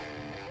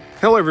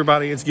Hello,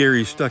 everybody. It's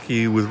Gary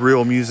Stuckey with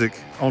Real Music.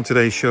 On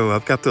today's show,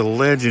 I've got the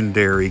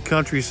legendary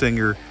country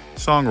singer,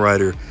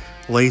 songwriter,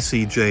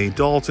 Lacy J.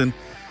 Dalton,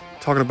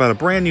 talking about a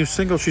brand new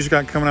single she's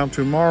got coming out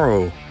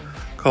tomorrow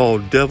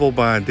called Devil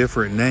by a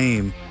Different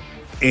Name.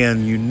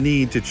 And you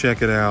need to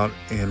check it out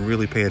and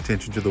really pay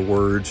attention to the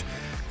words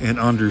and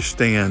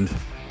understand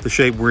the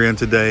shape we're in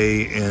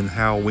today and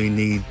how we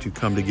need to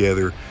come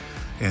together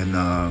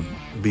and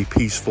be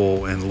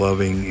peaceful and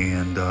loving.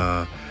 And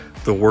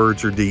the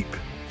words are deep.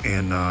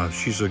 And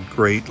she's a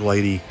great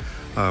lady.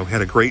 We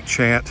had a great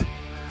chat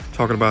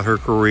talking about her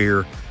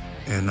career.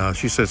 And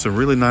she said some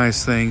really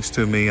nice things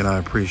to me, and I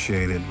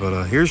appreciate it.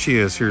 But here she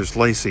is. Here's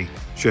Lacy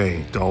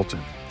J.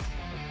 Dalton.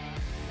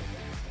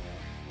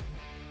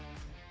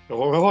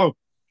 Hello, hello.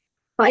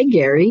 Hi,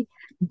 Gary.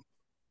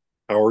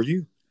 How are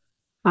you?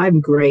 I'm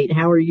great.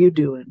 How are you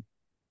doing?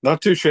 Not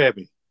too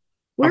shabby. I'm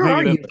Where are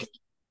hanging in you?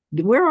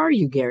 there. Where are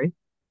you, Gary?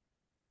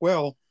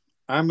 Well,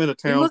 I'm in a You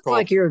town look called,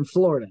 like you're in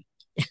Florida.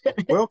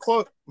 well,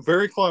 close,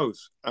 very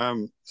close.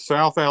 I'm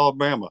South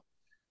Alabama.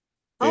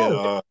 In,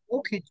 Oh, uh,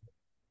 okay.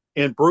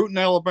 in Bruton,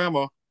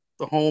 Alabama,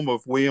 the home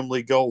of William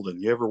Lee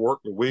Golden. You ever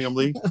worked with William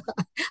Lee?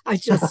 I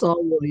just saw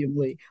William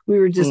Lee. We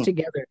were just Mm.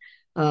 together.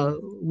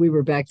 We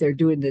were back there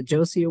doing the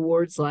Josie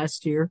Awards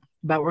last year,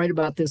 right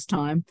about this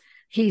time.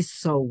 He's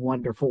so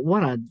wonderful.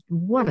 What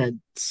a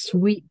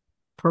sweet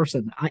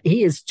person.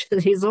 He's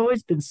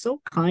always been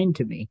so kind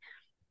to me.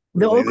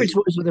 The Really? Oak Ridge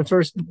Boys were the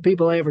first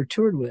people I ever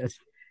toured with,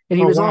 and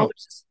Oh, wow.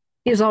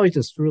 he was always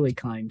just really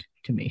kind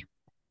to me.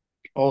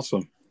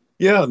 Awesome.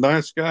 Yeah,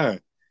 nice guy.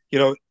 You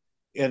know,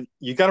 and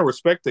you got to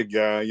respect the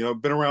guy.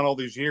 Been around all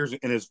these years,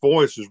 and his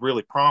voice is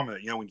really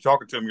prominent. When you're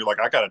talking to him, you're like,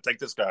 I got to take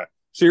this guy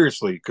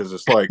seriously because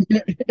it's like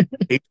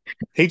he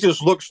he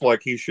just looks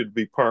like he should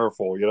be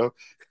powerful.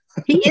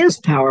 He is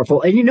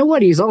powerful, and you know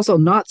what? He's also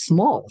not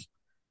small.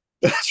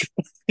 That's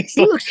right.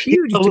 He looks He's a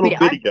huge to little me.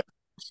 bitty guy.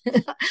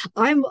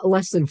 I'm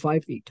less than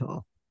 5 feet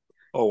tall.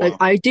 Oh I, wow.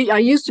 I did. I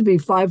used to be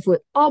 5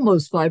 foot,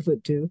 almost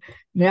 5'2".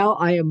 Now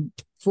I am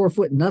 4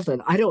 foot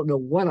nothing. I don't know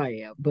what I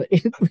am, but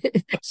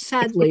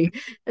sadly,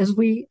 as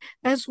we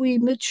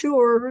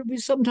mature, we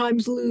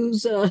sometimes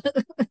lose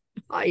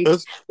height,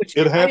 That's which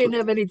it I didn't happens.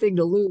 have anything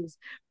to lose.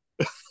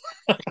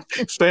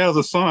 Stay out of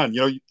the sun.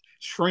 You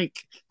shrink.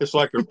 It's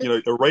like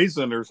a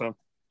raisin or something.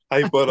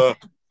 Hey, but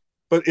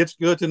it's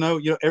good to know.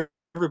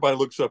 Everybody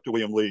looks up to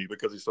William Lee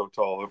because he's so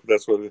tall.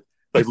 That's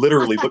they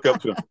literally look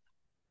up to him.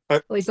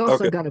 Well, he's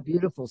also Okay. got a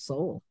beautiful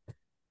soul.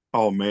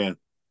 Oh man.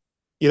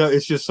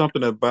 It's just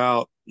something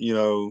about,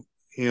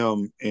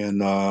 him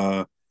and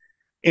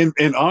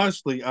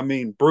honestly, I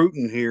mean,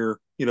 Bruton here,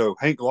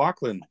 Hank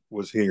Lachlan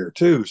was here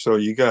too. So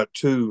you got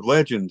two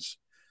legends,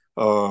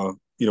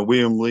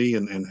 William Lee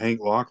and Hank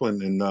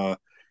Lachlan. And,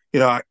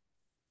 I,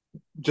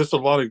 just a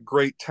lot of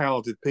great,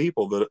 talented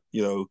people that,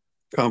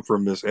 come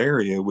from this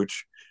area,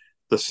 which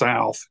the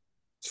South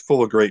is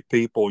full of great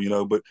people,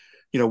 but,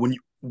 when you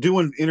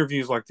doing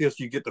interviews like this,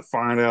 you get to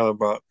find out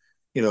about,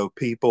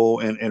 people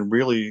and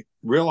really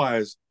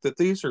realize that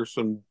these are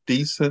some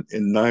decent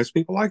and nice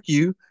people like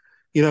you,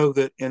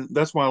 and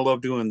that's why I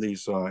love doing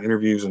these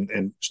interviews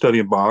and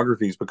studying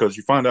biographies because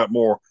you find out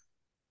more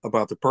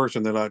about the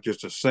person. They're not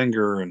just a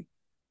singer and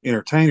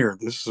entertainer.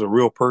 This is a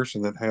real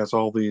person that has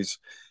all these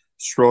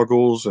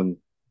struggles and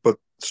but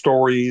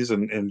stories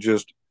and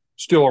just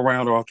still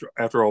around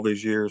after all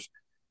these years.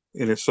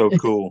 And it's so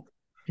cool,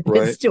 It's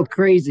right? still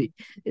crazy.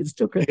 It's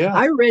still crazy. Yeah.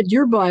 I read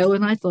your bio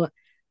and I thought,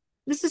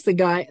 this is the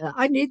guy.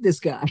 I need this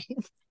guy.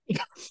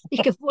 He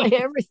can play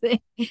everything.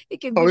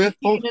 Oh yeah.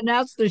 He can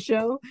announce the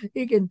show.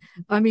 He can.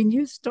 I mean,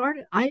 you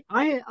started. I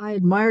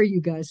admire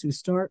you guys who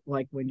start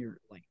like when you're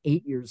like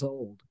 8 years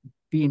old,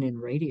 being in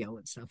radio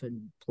and stuff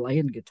and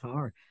playing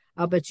guitar.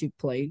 I bet you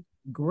play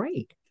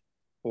great.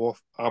 Well,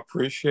 I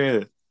appreciate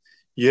it.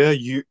 Yeah,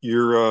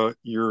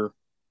 you're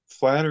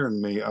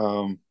flattering me.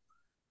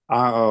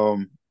 I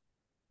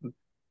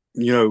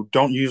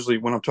don't usually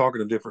when I'm talking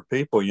to different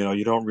people,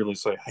 you don't really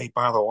say, "Hey,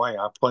 by the way,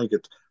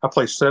 I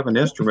play seven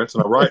instruments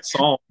and I write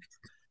songs,"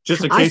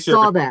 just in I case you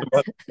ever saw think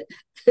that.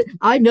 about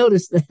I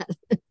noticed that.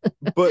 it.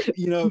 But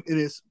it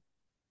is,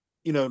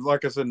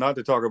 like I said, not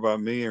to talk about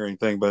me or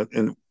anything, but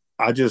and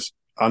I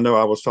know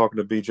I was talking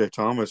to BJ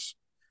Thomas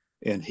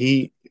and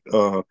he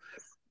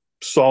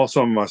saw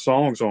some of my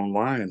songs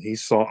online. He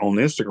saw on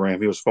Instagram.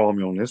 He was following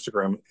me on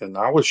Instagram, and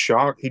I was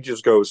shocked. He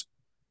just goes,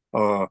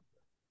 uh,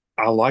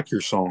 I like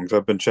your songs.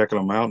 I've been checking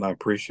them out and I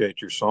appreciate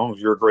your songs.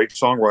 You're a great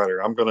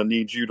songwriter. I'm going to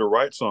need you to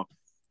write some.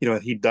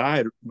 And he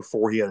died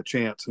before he had a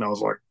chance. And I was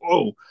like,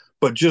 whoa.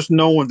 But just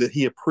knowing that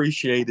he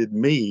appreciated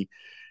me.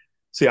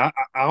 See, I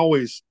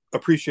always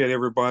appreciate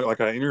everybody. Like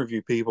I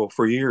interview people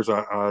for years.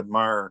 I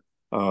admire,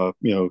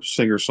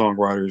 singer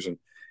songwriters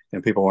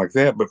and people like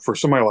that. But for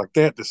somebody like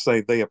that to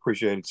say they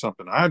appreciated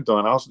something I'd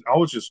done, I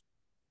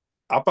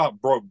about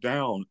broke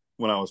down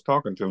when I was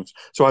talking to him.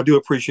 So I do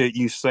appreciate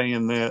you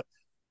saying that,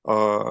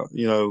 uh,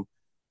 you know,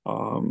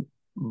 um,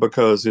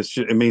 because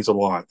it means a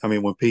lot. I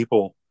mean, when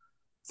people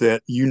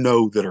that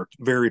that are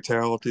very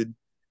talented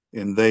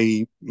and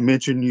they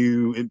mention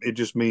you, it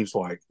just means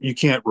like you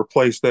can't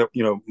replace that.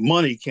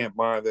 Money can't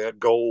buy that.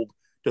 Gold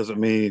doesn't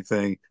mean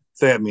anything.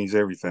 That means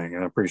everything,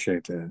 and I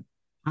appreciate that.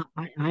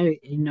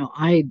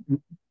 I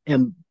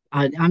am,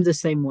 I'm the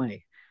same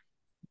way.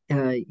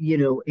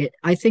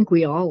 I think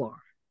we all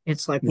are.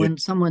 It's like Yeah, when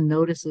someone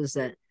notices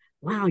that,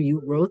 wow,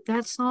 you wrote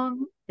that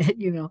song,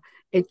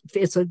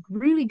 it's a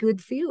really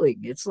good feeling.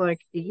 It's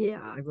like, yeah,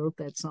 I wrote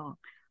that song.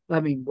 I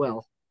mean,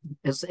 well,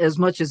 as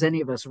much as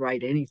any of us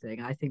write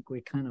anything, I think we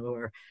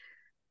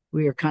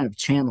are kind of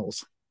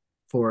channels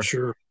for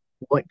sure.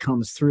 what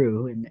comes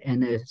through,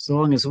 and as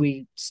long as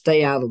we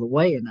stay out of the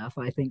way enough,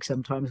 I think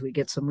sometimes we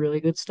get some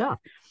really good stuff.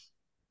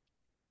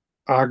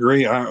 I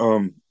agree.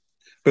 I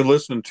been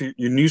listening to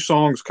your new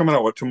songs coming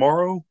out, what,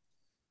 tomorrow?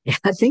 Yeah,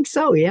 I think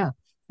so. Yeah,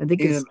 I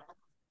think And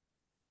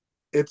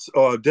it's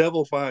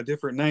Devil by a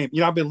Different Name.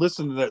 I've been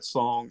listening to that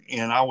song,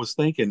 and I was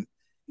thinking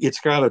it's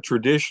got a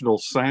traditional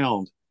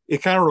sound.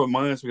 It kind of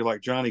reminds me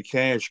like Johnny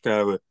Cash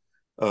kind of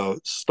a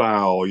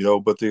style,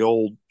 but the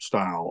old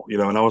style,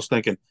 and I was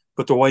thinking,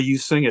 but the way you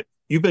sing it,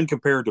 you've been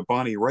compared to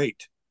Bonnie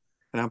Raitt.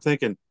 And I'm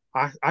thinking,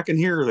 I can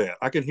hear that.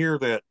 I can hear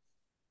that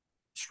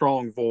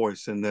strong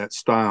voice and that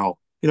style,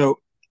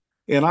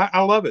 and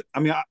I love it. I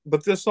mean,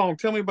 but this song,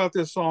 tell me about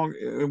this song,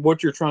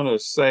 what you're trying to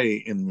say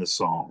in this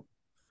song.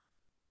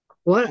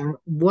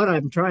 what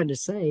I'm trying to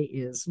say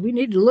is we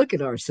need to look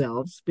at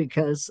ourselves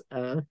because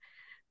a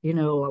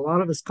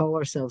lot of us call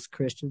ourselves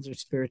Christians or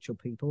spiritual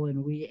people,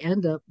 and we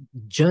end up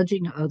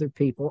judging other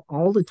people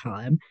all the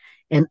time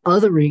and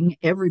othering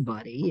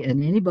everybody.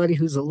 And anybody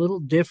who's a little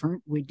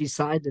different, we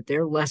decide that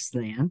they're less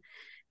than.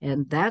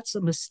 And that's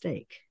a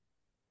mistake.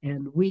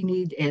 And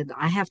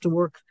I have to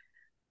work.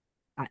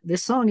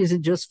 This song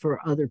isn't just for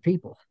other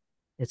people,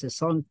 it's a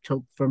song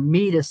for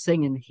me to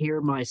sing and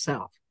hear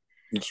myself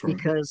That's right.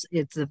 because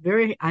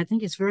I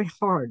think it's very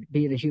hard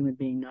being a human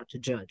being not to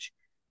judge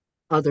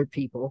other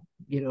people,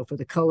 for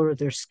the color of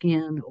their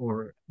skin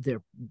or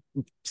their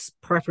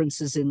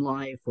preferences in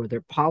life or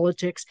their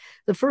politics.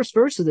 The first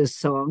verse of this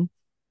song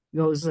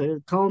goes,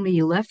 call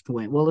me left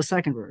wing. Well, the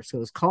second verse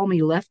goes, call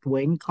me left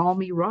wing, call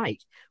me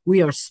right.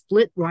 We are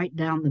split right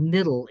down the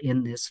middle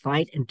in this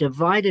fight, and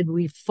divided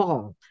we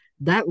fall.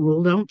 That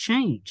rule don't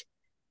change.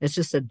 It's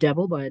just a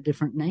devil by a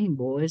different name,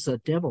 boys, a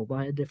devil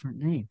by a different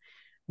name.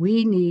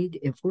 We need,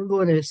 if we're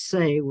going to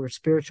say we're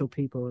spiritual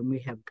people and we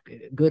have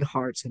good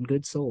hearts and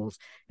good souls,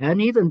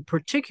 and even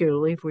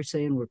particularly if we're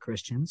saying we're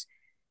Christians,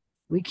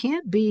 we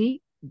can't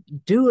be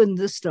doing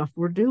this stuff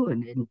we're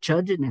doing and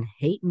judging and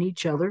hating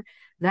each other.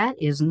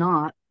 That is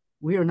not,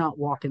 we are not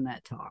walking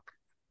that talk.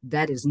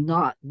 That is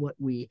not what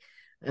we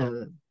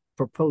uh,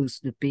 propose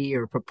to be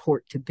or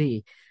purport to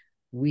be.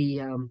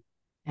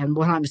 And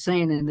what I'm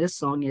saying in this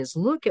song is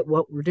look at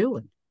what we're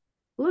doing.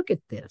 Look at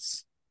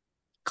this.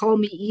 Call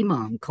me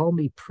imam, call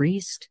me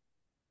priest.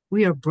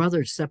 We are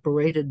brothers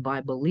separated by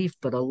belief,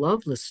 but a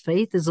loveless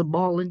faith is a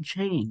ball and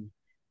chain.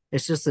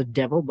 It's just the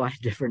devil by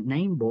a different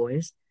name,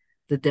 boys.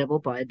 The devil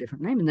by a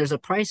different name. And there's a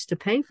price to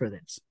pay for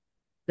this.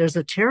 There's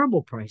a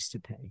terrible price to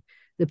pay.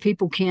 The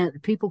people can't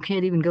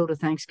even go to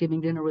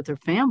Thanksgiving dinner with their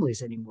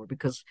families anymore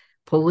because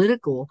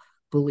political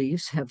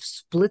beliefs have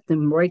split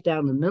them right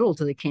down the middle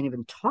till they can't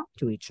even talk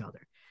to each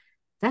other.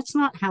 That's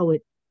not how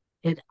it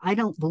I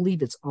don't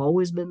believe it's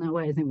always been that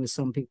way. I think with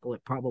some people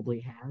it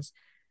probably has.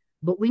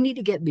 But we need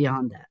to get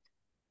beyond that.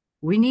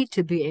 We need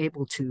to be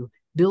able to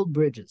build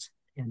bridges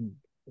and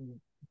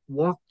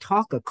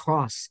talk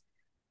across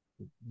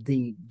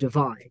the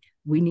divide.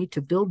 We need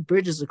to build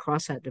bridges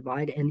across that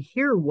divide and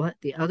hear what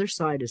the other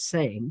side is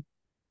saying,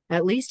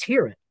 at least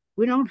hear it.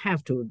 We don't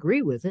have to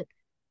agree with it.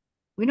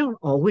 We don't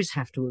always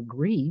have to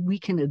agree. We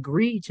can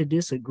agree to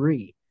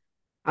disagree.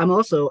 I'm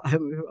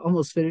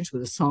almost finished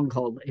with a song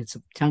called, it's a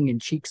tongue in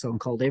cheek song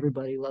called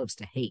Everybody Loves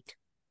to Hate.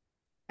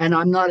 And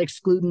I'm not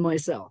excluding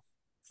myself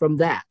from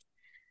that.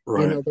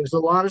 Right. There's a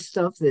lot of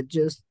stuff that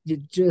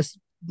just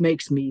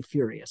makes me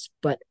furious,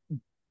 but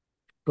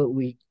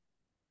we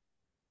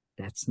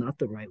that's not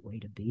the right way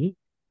to be.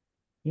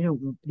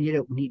 You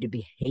don't need to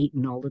be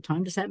hating all the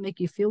time. Does that make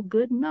you feel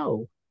good?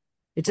 No,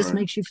 it just Right.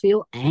 makes you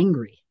feel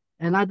angry,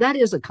 and that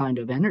is a kind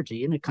of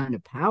energy and a kind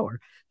of power.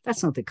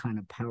 That's not the kind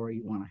of power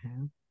you want to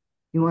have.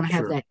 You want to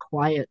have Sure. that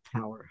quiet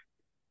power.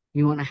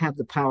 You want to have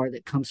the power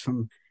that comes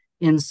from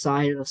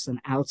inside us and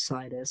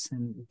outside us,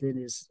 and that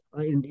is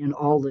in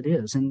all that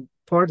is. And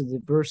part of the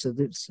verse of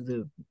this,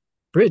 the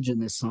bridge in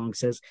this song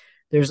says,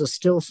 "There's a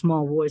still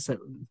small voice that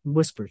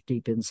whispers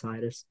deep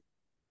inside us.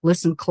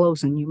 Listen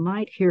close, and you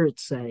might hear it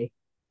say,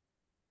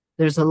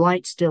 'There's a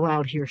light still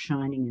out here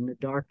shining in the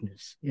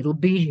darkness. It'll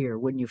be here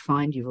when you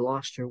find you've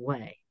lost your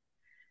way.'"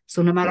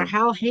 So no matter Right.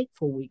 how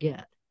hateful we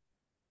get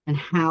and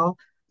how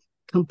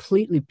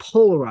completely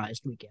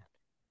polarized we get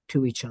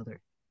to each other,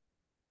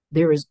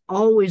 there is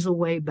always a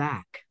way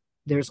back.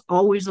 There's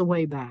always a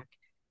way back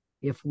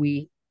if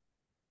we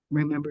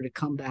remember to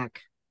come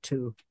back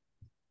to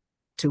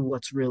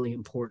what's really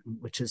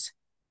important, which is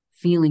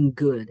feeling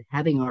good,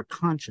 having our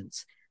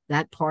conscience,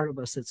 that part of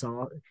us that's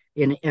all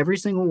in every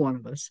single one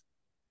of us,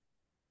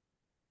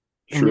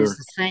 and is Sure.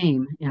 the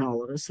same in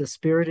all of us. The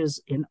Spirit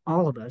is in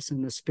all of us,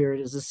 and the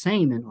Spirit is the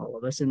same in all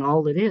of us, in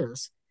all it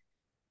is.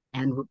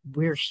 And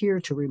we're here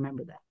to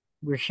remember that.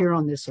 We're here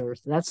on this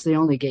earth. That's the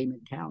only game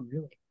in town,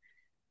 really.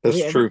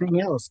 That's true.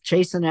 Everything else,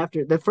 chasing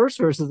after the first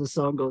verse of the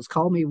song goes,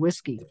 call me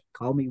whiskey,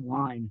 call me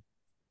wine,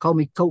 call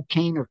me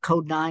cocaine or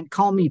codeine,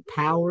 call me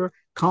power,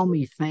 call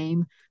me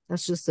fame.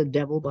 That's just the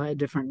devil by a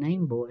different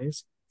name,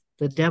 boys.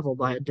 The devil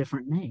by a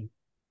different name.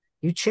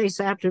 You chase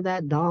after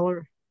that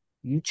dollar,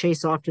 you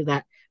chase after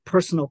that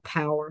personal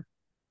power,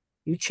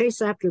 you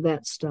chase after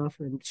that stuff,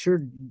 and sure,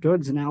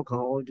 drugs and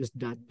alcohol are just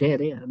a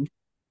dead end.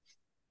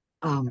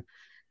 Um,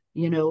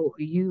 you know,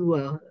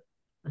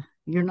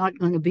 you're not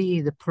going to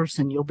be the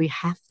person. You'll be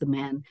half the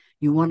man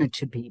you wanted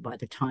to be by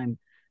the time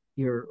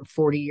you're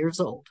 40 years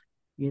old.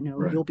 You know,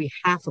 Right. you'll be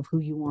half of who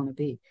you want to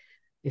be.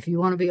 If you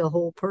want to be a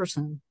whole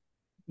person,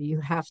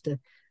 you have to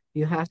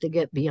you have to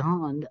get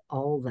beyond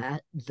all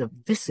that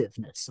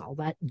divisiveness, all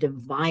that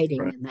dividing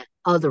Right. and that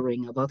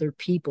othering of other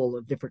people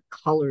of different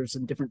colors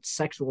and different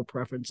sexual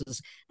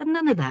preferences. And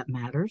none of that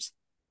matters.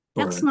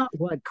 That's Right. not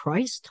what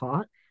Christ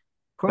taught.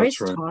 That's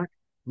Christ right. taught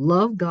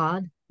love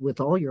God with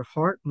all your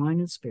heart, mind,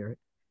 and spirit.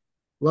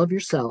 Love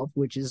yourself,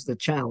 which is the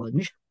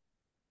challenge,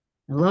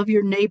 and love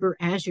your neighbor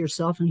as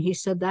yourself. And he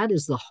said that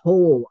is the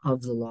whole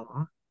of the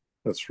law.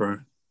 That's right.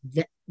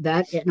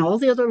 That and all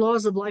the other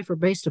laws of life are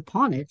based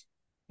upon it.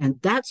 And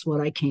that's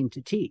what I came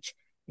to teach.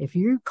 If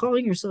you're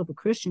calling yourself a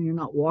Christian, you're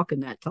not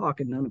walking that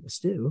talk, and none of us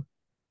do.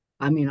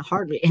 I mean,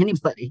 hardly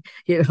anybody,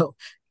 you know.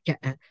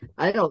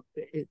 I don't,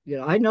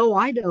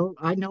 I don't.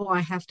 I know I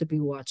have to be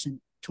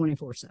watching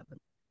 24/7.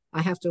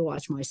 I have to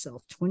watch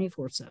myself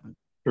 24/7.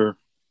 Sure.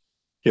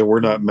 Yeah, we're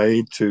not Um,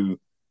 made to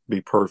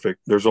be perfect.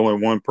 There's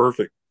only one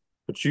perfect.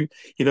 But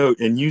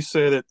and you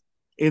said it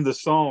in the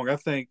song. I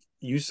think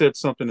you said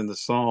something in the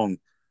song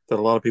that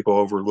a lot of people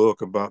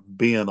overlook about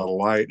being a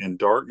light in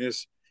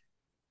darkness.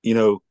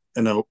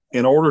 And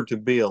in order to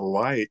be a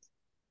light,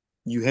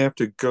 you have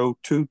to go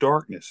to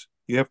darkness.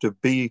 You have to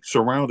be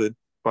surrounded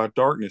by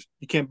darkness.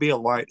 You can't be a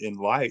light in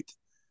light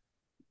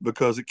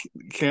because it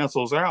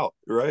cancels out,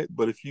 right?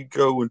 But if you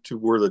go into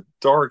where the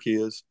dark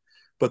is,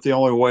 but the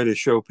only way to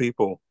show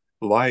people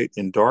light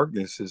in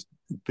darkness is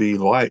be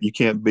light. You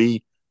can't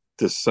be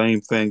the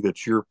same thing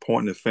that you're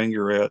pointing a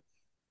finger at.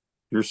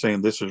 You're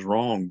saying this is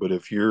wrong, but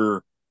if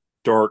you're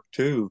dark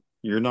too,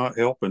 you're not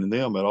helping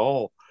them at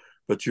all.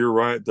 But you're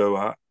right, though.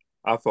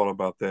 I thought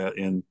about that,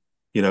 and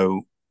you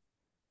know,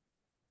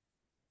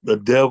 the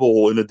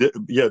devil in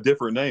a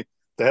different name.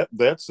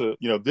 That's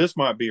this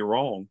might be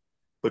wrong,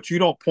 but you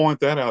don't point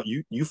that out.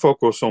 You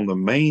focus on the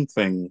main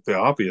thing, the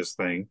obvious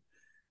thing,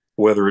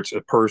 whether it's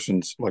a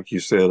person's, like you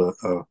said,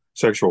 a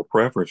sexual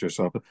preference or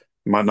something.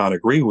 You might not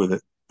agree with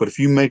it, but if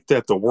you make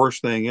that the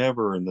worst thing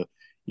ever and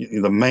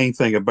the main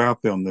thing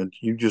about them, then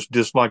you just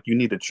dislike. You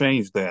need to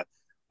change that.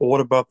 Well,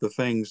 what about the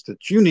things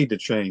that you need to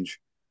change?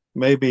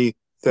 Maybe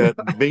that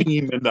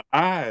beam in the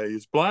eye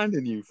is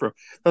blinding you from.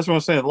 That's what I'm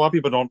saying. A lot of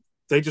people don't.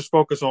 They just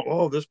focus on,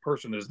 oh, this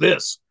person is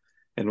this,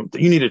 and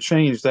you need to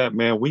change that,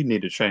 man. We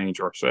need to change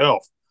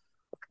ourselves.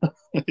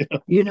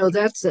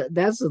 that's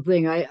the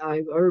thing.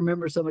 I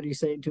remember somebody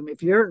saying to me,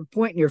 if you're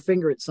pointing your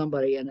finger at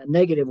somebody in a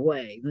negative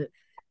way,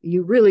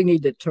 you really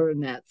need to turn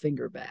that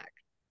finger back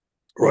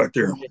Right and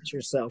there. point it at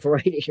yourself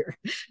right here,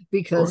 Right.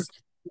 because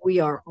we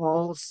are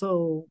all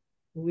so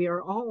we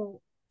are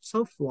all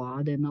so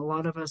flawed, and a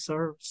lot of us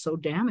are so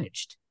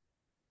damaged.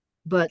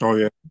 But Oh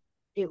yeah.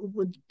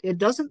 it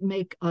doesn't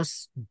make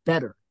us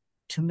better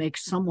to make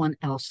someone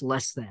else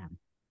less than.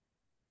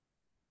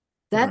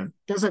 That Right.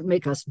 doesn't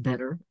make us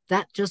better.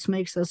 That just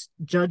makes us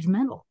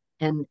judgmental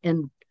and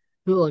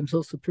well, I'm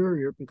so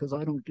superior because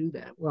I don't do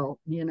that. Well,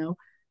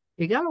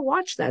 you got to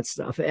watch that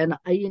stuff. And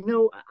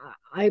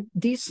I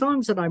these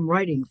songs that I'm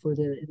writing for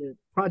the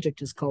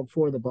project is called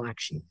For the Black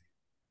Sheep.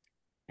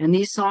 And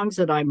these songs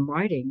that I'm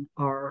writing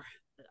are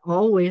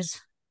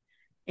always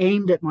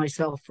aimed at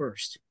myself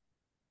first.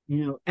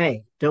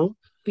 Hey, don't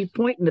be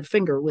pointing the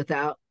finger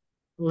without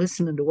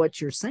listening to what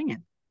you're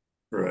singing.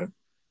 Right.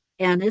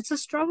 And it's a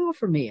struggle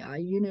for me.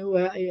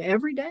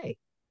 Every day,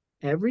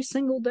 every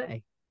single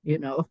day, you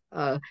know,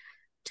 uh,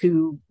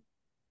 to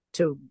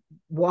to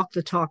walk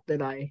the talk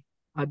that I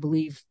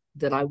believe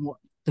that I want,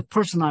 the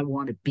person I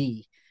want to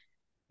be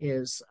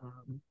is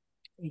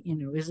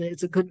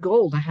it's a good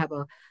goal to have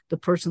the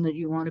person that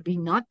you want to be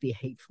not be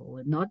hateful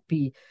and not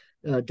be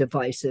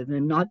divisive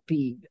and not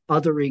be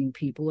othering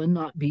people and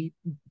not be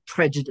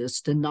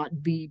prejudiced and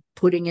not be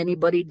putting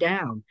anybody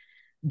down.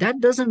 That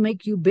doesn't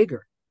make you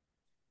bigger.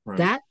 Right.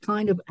 That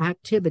kind of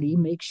activity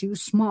makes you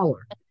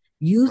smaller.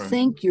 You Right.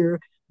 think you're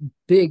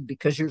big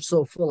because you're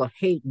so full of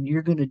hate and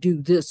you're going to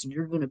do this and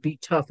you're going to be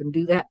tough and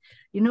do that.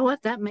 You know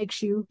what? That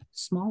makes you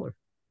smaller.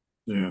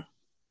 Yeah.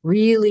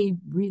 Really,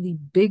 really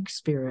big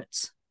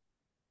spirits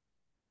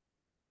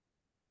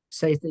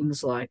say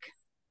things like,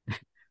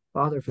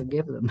 Father,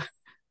 forgive them.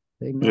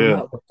 They know Yeah.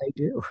 not what they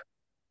do.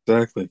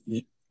 Exactly.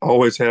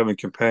 Always having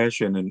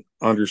compassion and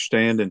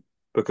understanding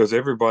because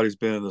everybody's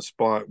been in a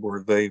spot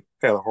where they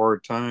had a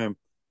hard time.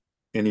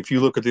 And if you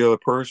look at the other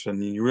person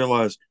and you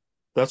realize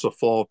that's a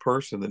flawed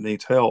person that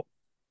needs help.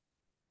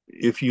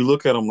 If you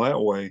look at them that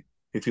way,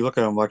 if you look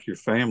at them like your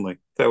family, if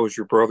that was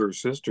your brother or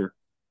sister,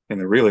 and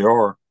they really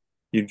are,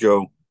 you'd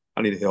go,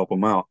 I need to help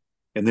them out.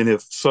 And then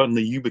if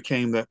suddenly you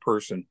became that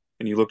person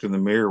and you looked in the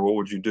mirror, what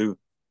would you do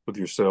with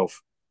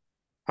yourself?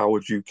 How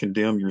would you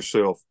condemn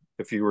yourself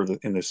if you were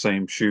in the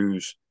same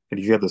shoes and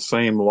you had the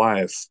same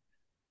life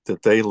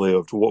that they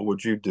lived? What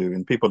would you do?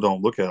 And people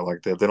don't look at it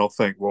like that. They don't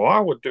think, well, I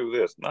would do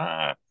this.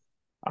 Nah,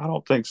 I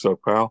don't think so,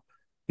 pal.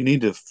 You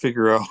need to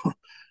figure out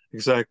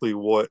exactly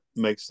what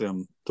makes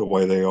them the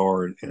way they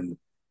are. And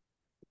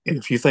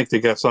if you think they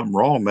got something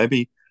wrong,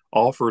 maybe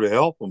offer to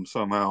help them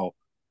somehow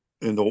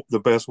in the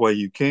best way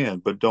you can,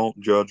 but don't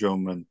judge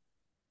them and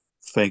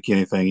think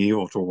anything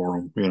evil toward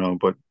them, you know.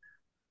 But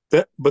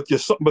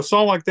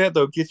song like that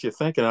though gets you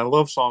thinking. I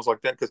love songs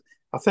like that because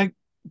I think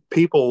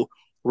people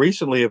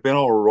recently have been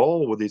on a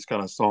roll with these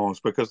kind of songs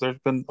because there's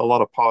been a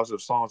lot of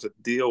positive songs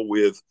that deal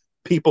with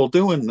people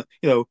doing,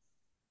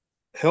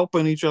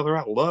 helping each other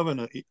out,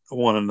 loving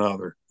one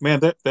another. Man,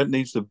 that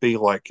needs to be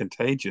like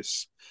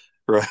contagious,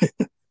 right?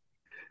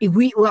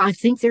 Well, I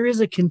think there is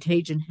a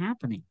contagion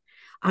happening.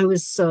 I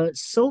was so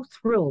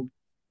thrilled,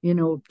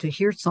 to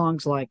hear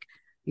songs like,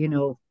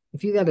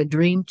 if you got a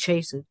dream,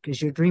 chase it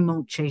because your dream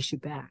won't chase you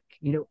back,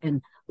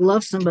 and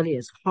love somebody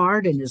as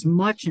hard and as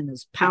much and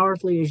as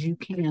powerfully as you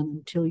can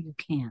until you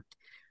can't.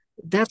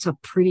 That's a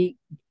pretty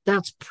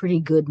that's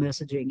pretty good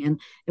messaging. And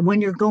when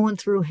you're going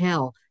through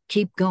hell,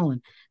 keep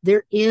going.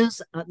 There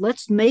is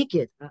let's make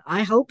it.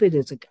 I hope it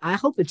is. I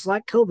hope it's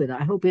like COVID.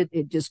 I hope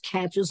it just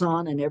catches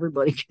on and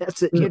everybody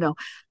gets it.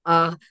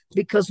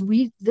 Because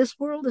this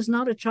world is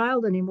not a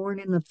child anymore, and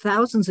in the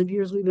thousands of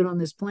years we've been on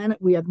this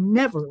planet, we have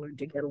never learned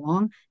to get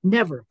along.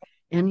 Never.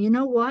 And you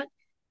know what?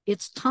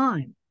 It's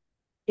time.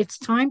 It's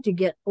time to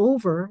get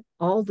over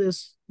all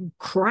this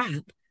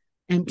crap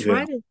and try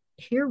Yeah, to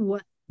hear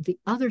what the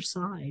other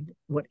side,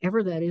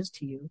 whatever that is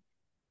to you,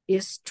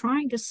 is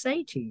trying to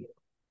say to you.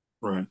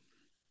 right,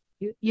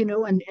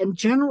 And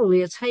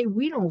generally it's, hey,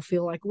 we don't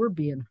feel like we're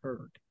being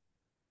heard.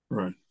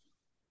 right,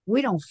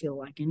 We don't feel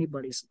like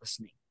anybody's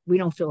listening. We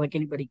don't feel like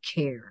anybody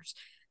cares.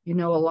 A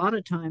lot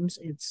of times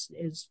it's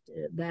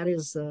that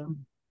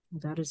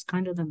is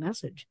kind of the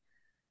message.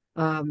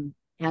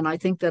 And I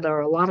think that there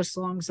are a lot of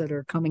songs that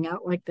are coming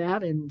out like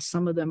that, and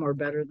some of them are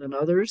better than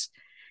others.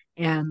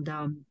 And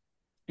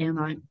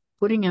I'm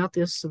putting out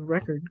this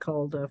record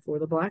called "For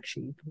the Black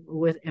Sheep,"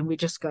 and we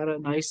just got a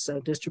nice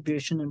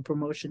distribution and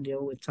promotion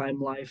deal with Time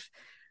Life,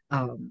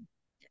 um,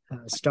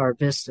 Star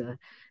Vista,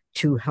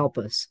 to help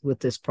us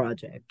with this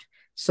project.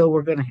 So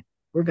we're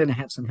gonna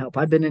have some help.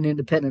 I've been an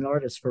independent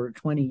artist for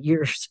 20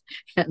 years,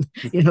 and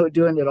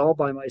doing it all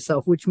by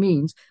myself, which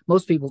means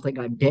most people think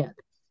I'm dead.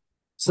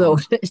 So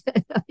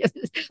right.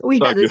 we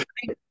Not had a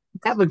good.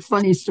 have a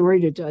funny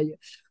story to tell you.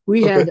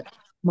 We Okay. had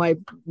my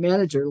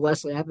manager,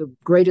 Leslie. I have the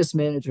greatest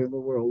manager in the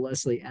world,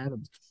 Leslie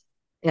Adams.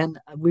 And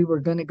we were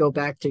going to go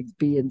back to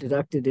be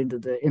inducted into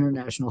the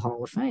International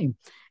Hall of Fame.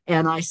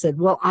 And I said,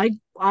 well,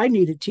 I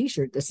need a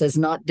T-shirt that says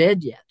 "Not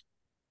Dead Yet,"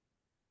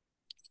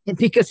 and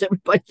because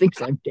everybody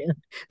thinks I'm dead.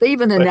 They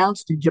even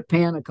announced in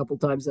Japan a couple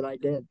times that I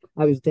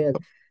was dead.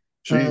 Uh,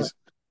 Jeez.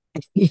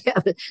 yeah.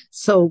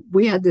 So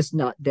we had this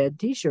 "Not Dead"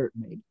 T-shirt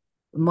made.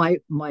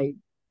 My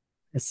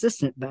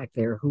assistant back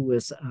there, who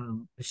was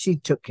she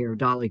took care of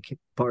Dolly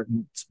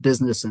Parton's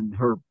business and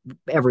her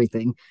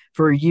everything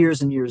for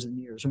years and years and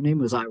years. Her name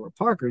was Ira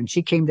Parker, and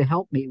she came to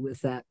help me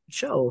with that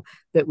show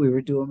that we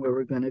were doing where we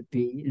were going to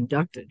be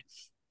inducted.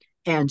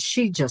 And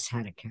she just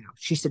had a cow.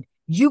 She said,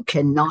 "You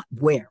cannot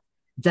wear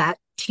that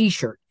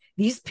T-shirt.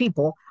 These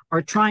people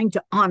are trying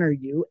to honor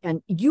you,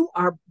 and you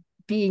are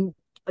being.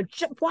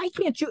 Why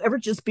can't you ever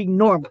just be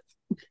normal?"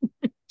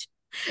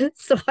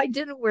 So I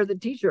didn't wear the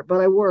T-shirt,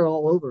 but I wore it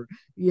all over,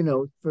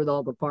 for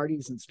all the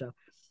parties and stuff.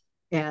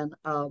 And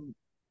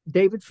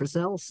David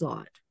Frizzell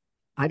saw it.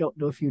 I don't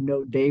know if you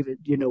know David.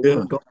 We're Yeah.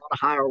 going on a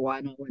higher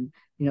wino, and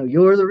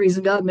you're the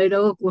reason God made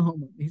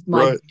Oklahoma. He's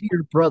my Right.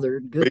 dear brother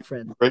and good Great,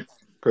 friend. great,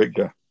 great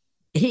guy.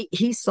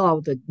 He saw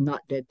the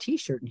Not Dead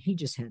T-shirt, and he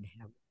just had to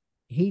have it.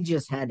 He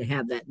just had to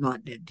have that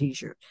Not Dead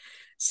T-shirt.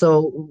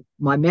 So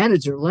my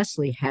manager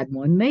Leslie had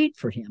one made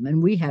for him,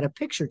 and we had a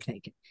picture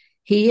taken.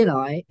 He and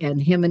I, and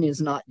him and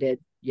his Not Dead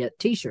Yet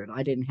T-shirt.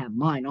 I didn't have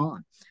mine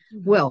on.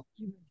 Well,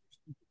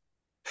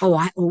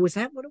 was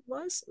that what it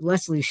was?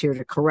 Leslie's here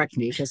to correct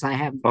me because I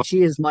have. Oh,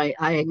 She is my.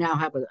 I now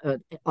have a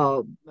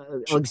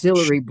sh- sh-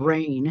 auxiliary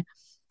brain.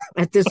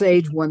 At this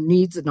age, one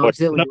needs an like,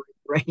 auxiliary no,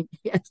 brain.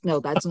 Yes, no,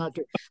 that's not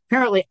true.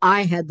 Apparently,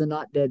 I had the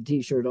Not Dead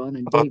T-shirt on,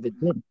 and uh, David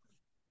didn't.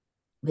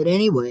 But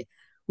anyway,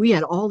 we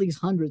had all these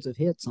hundreds of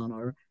hits on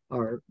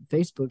our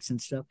Facebooks and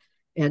stuff,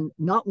 and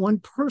not one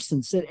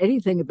person said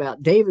anything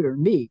about David or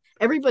me.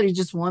 Everybody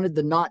just wanted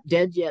the "Not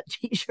Dead Yet"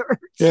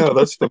 T-shirts. yeah,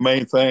 that's the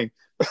main thing.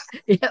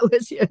 It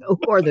was,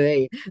 or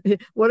they,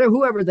 whatever,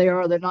 whoever they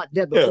are, they're not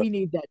dead, but Yeah, we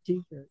need that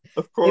T-shirt.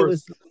 of It course.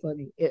 was so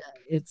funny.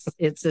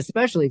 It's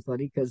especially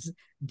funny because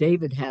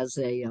David has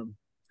a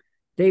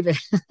David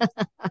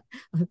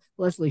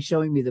Leslie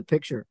showing me the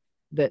picture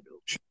that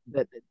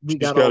that we She's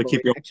got got all to the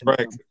keep you reaction on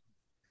track. from.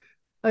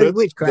 That's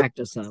We'd cracked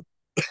us up.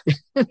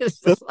 It's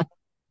that, just like,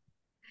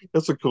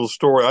 that's a cool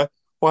story.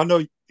 I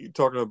know you're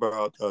talking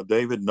about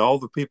David and all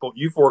the people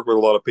you've worked with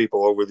a lot of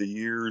people over the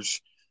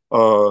years.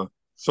 Uh,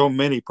 so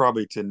many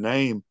probably to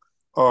name.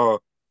 Uh,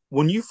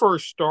 when you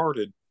first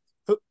started,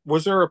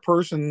 was there a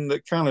person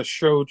that kind of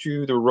showed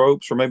you the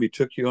ropes, or maybe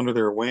took you under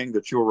their wing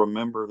that you'll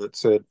remember that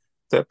said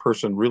that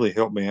person really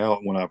helped me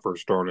out when I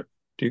first started?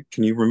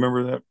 Can you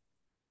remember that?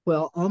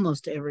 well,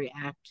 almost every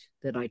act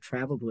that I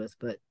traveled with,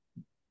 but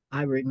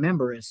I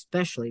remember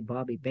especially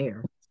Bobby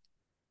Bear.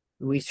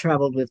 We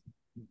traveled with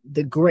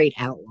the great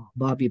outlaw,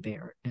 Bobby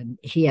Bear, and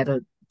he had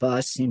a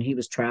bus and he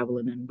was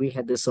traveling, and we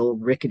had this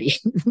old rickety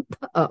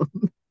um,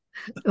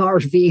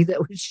 RV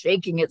that was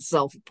shaking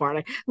itself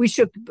apart. We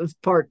shook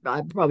apart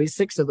probably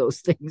six of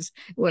those things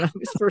when I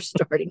was first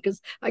starting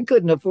because I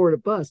couldn't afford a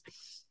bus.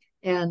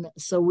 And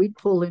so we'd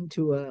pull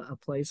into a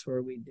place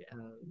where we'd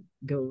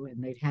go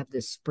and they'd have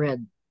this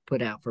spread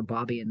put out for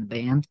Bobby and the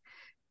band.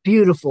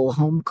 Beautiful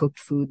home cooked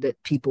food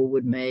that people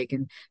would make,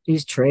 and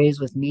these trays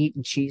with meat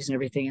and cheese and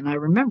everything. And I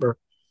remember,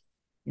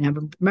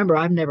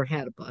 I've never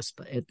had a bus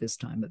but at this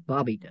time, but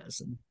Bobby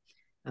does.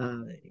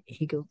 And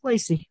he goes,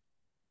 Lacy,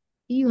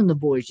 you and the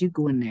boys, you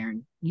go in there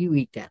and you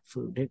eat that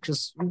food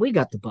because we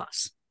got the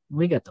bus.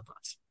 We got the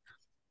bus.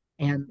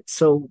 And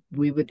so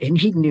we would, and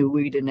he knew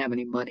we didn't have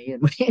any money.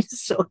 And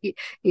so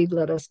he'd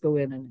let us go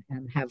in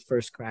and have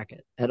first crack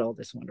at all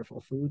this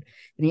wonderful food.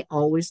 And he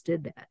always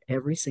did that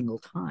every single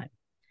time.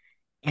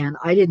 And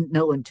I didn't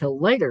know until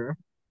later,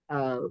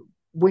 uh,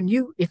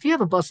 if you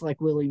have a bus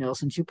like Willie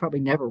Nelson's, you probably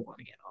never want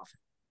to get off.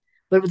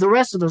 But the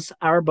rest of us,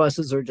 our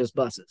buses are just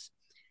buses.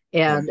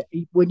 And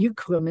Right. when you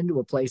come into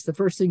a place, the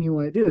first thing you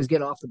want to do is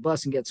get off the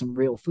bus and get some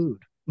real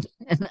food.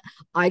 And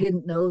I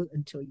didn't know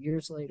until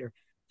years later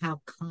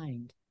how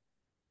kind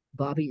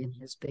Bobby and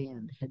his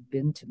band had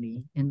been to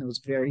me in those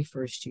very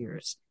first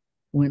years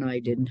when I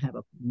didn't have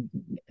a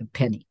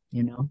penny,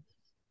 you know.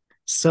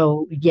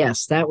 So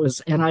yes, that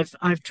was, and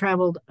I've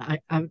traveled.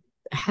 I've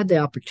had the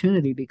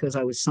opportunity because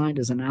I was signed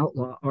as an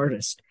outlaw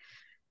artist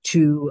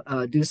to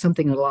do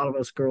something that a lot of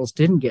us girls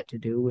didn't get to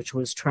do, which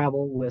was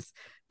travel with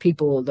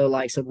people the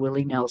likes of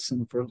Willie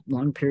Nelson for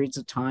long periods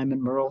of time,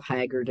 and Merle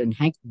Haggard and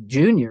Hank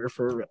Jr.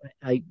 for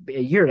a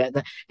year.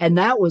 And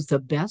that was the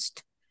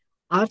best.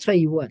 I'll tell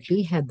you what,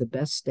 he had the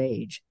best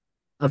stage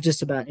of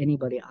just about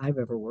anybody I've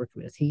ever worked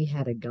with. He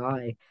had a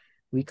guy,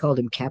 we called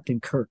him Captain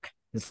Kirk.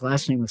 His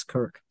last name was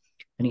Kirk.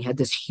 And he had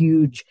this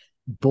huge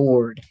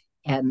board.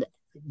 And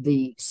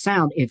the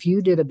sound, if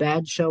you did a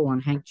bad show on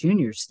Hank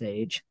Jr.'s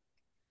stage,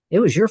 it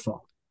was your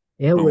fault.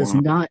 It Oh, was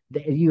wow. not,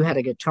 you had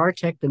a guitar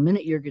tech. The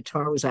minute your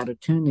guitar was out of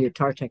tune, the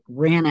guitar tech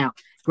ran out,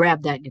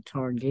 grabbed that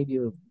guitar, and gave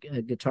you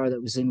a guitar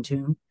that was in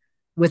tune.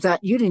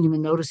 Without, you didn't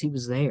even notice he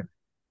was there.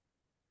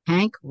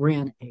 Hank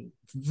ran a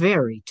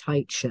very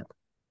tight ship,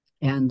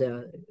 and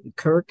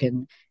Kirk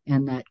and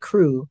that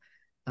crew.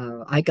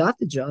 I got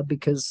the job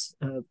because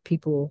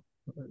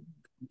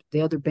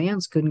the other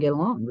bands couldn't get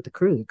along with the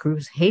crew. The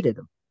crews hated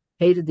them,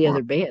 hated the Wow.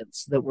 other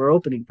bands that were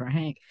opening for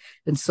Hank,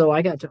 and so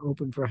I got to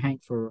open for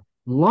Hank for a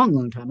long,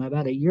 long time,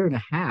 about a year and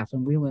a half,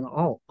 and we went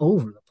all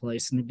over the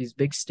place in these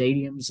big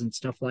stadiums and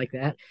stuff like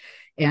that.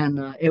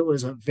 And it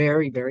was a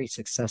very, very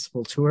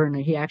successful tour, and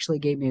he actually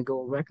gave me a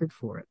gold record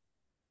for it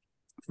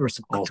for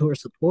some Oh, tour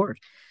support.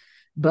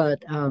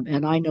 But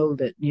and I know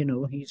that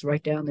he's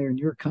right down there in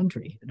your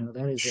country.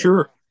 That is a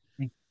sure.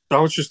 I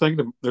was just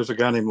thinking there's a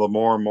guy named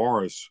Lamar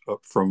Morris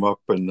up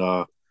in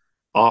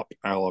Opp,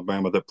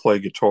 Alabama, that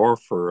played guitar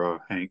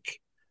for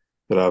Hank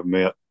that I've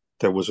met.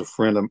 That was a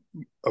friend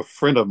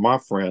of my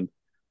friend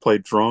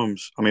played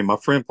drums. I mean, my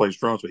friend plays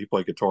drums, but he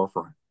played guitar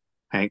for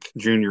Hank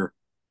Jr.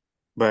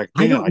 back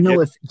I then. don't I know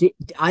guess, if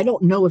I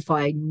don't know if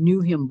I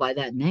knew him by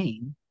that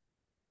name,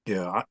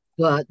 yeah,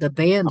 but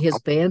his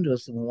band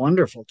was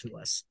wonderful to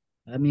us.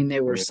 I mean, they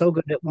were yeah. so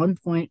good. At one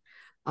point,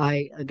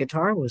 a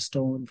guitar was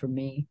stolen from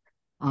me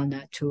on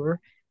that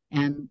tour,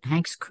 and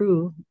Hank's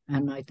crew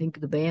and I think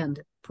the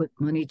band put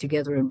money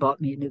together and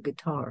bought me a new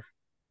guitar.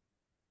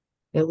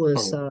 It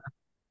was Oh,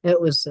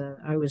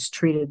 I was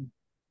treated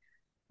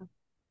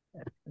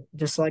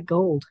just like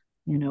gold.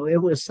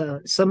 It was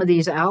some of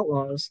these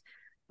outlaws,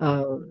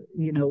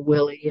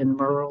 Willie and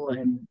Merle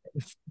and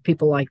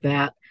people like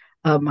that.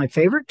 My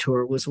favorite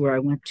tour was where I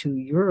went to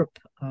Europe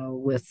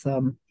with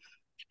uh,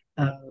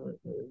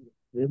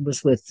 it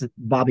was with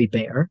Bobby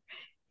Bear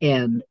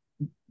and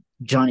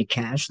Johnny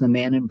Cash, the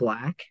Man in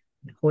Black,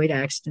 Hoyt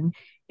Axton,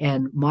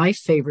 and my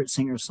favorite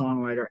singer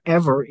songwriter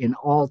ever in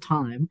all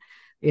time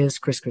is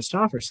Chris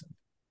Christopherson.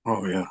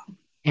 oh yeah.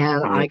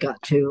 And I,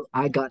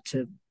 I got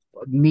to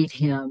meet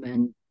him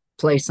and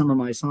play some of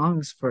my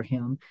songs for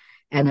him.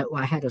 And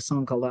I had a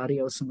song called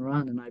Adios and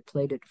Run, and I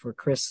played it for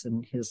Chris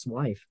and his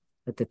wife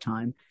at the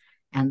time.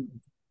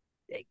 And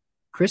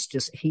Chris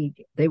just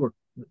there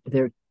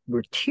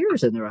were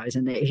tears in their eyes,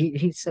 and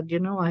he said,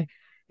 and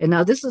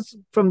now this is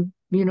from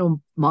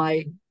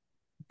my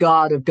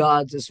God of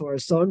gods as far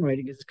as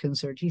songwriting is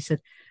concerned. He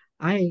said,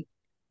 I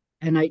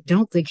and I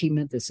don't think he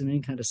meant this in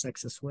any kind of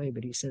sexist way,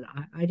 but he said,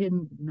 I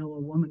didn't know a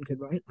woman could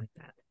write like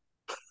that.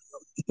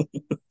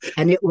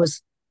 And it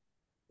was,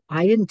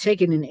 I didn't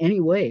take it in any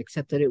way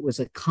except that it was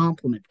a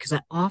compliment because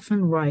I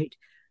often write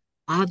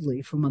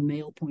oddly from a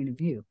male point of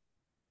view.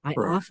 I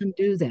Right. often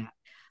do that.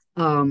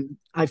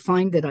 I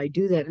find that I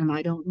do that, and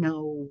I don't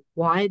know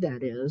why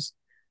that is.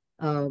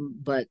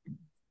 But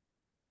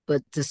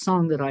the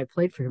song that I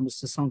played for him was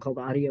the song called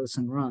 "Adios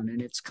and Run,"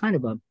 and it's kind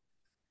of a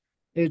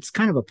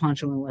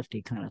Pancho and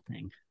Lefty kind of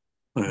thing,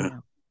 you Yeah.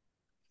 know.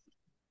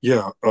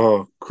 Yeah.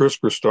 Chris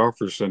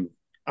Christopherson.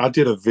 I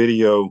did a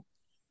video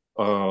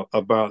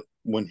about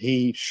when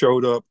he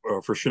showed up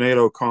for Sinead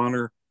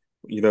O'Connor.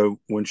 You know,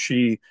 when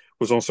she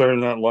was on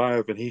Saturday Night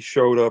Live and he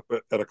showed up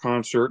at a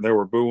concert and they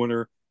were booing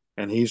her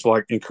and he's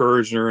like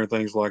encouraging her and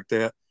things like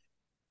that.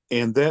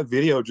 And that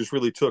video just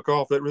really took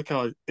off. That really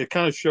kind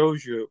of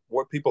shows you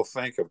what people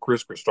think of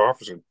Chris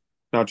Christopherson,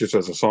 not just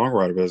as a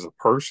songwriter, but as a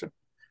person.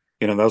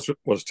 You know, that's what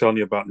I was telling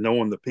you about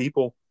knowing the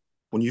people.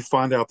 When you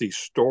find out these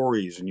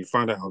stories and you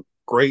find out how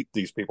great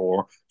these people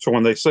are, so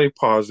when they say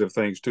positive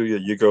things to you,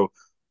 you go,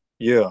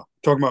 yeah,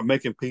 talking about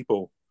making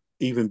people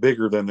even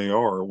bigger than they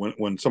are.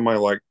 When somebody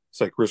like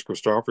say Chris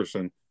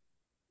Christopherson,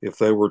 if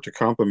they were to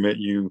compliment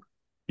you,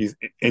 you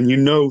and you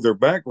know their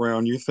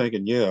background, you're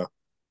thinking, yeah,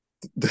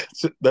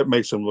 that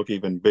makes them look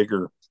even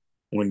bigger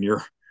when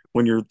you're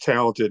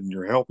talented and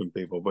you're helping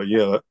people. But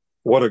yeah,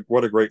 what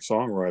a great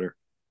songwriter.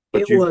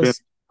 But It you've been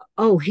was,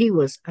 oh, he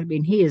was. I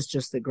mean, he is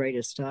just the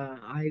greatest.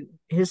 I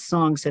his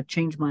songs have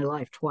changed my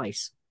life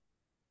twice,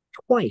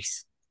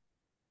 twice,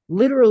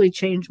 literally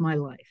changed my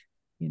life.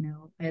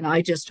 And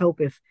I just hope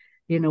if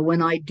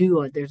when I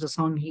do, there's a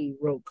song he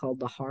wrote called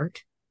 "The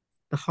Heart."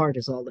 The heart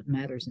is all that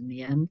matters in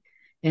the end.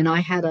 And I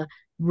had a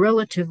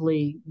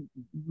relatively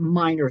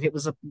minor, it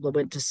was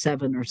went to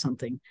seven or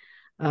something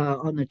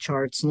on the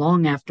charts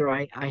long after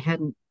I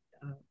hadn't,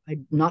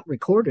 I'd not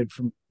recorded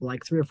for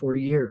like 3 or 4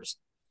 years.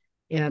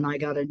 And I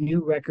got a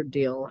new record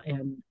deal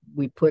and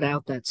we put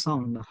out that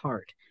song, The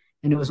Heart.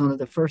 And it was one of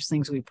the first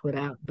things we put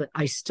out, but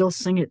I still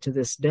sing it to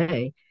this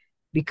day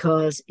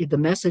because the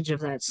message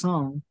of that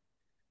song,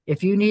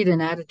 if you need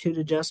an attitude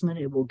adjustment,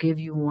 it will give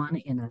you one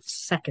in a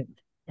second.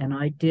 And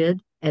I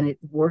did, and it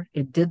worked.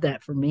 It did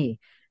that for me.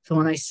 So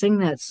when I sing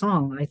that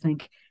song, I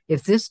think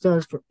if this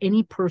does for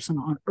any person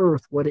on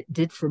earth what it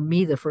did for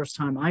me the first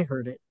time I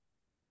heard it,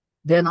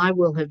 then I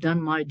will have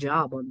done my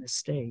job on this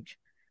stage.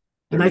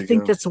 And there I you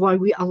think go. that's why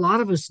a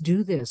lot of us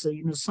do this. So,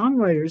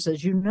 songwriters,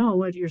 as you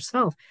know it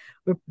yourself,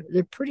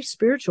 they're pretty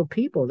spiritual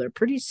people. They're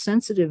pretty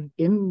sensitive,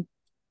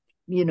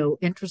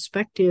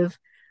 introspective,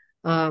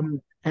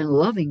 and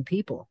loving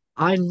people.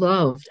 I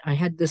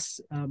had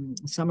this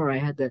summer, I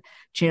had the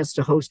chance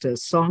to host a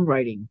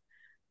songwriting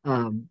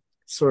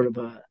sort of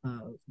a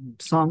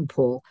song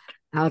pull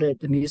out at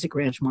the Music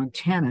Ranch,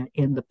 Montana,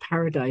 in the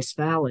Paradise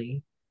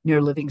Valley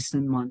near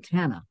Livingston,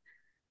 Montana.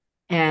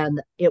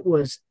 And it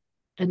was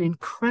an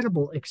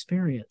incredible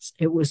experience.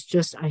 It was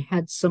just, I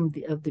had some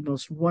of the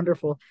most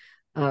wonderful.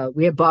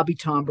 We had Bobby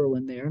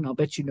Tomberlin there, and I'll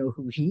bet you know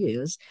who he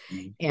is.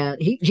 Mhm.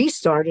 And he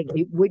started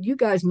when you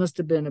guys must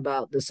have been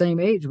about the same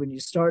age when you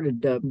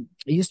started.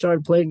 You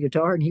started playing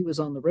guitar, and he was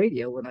on the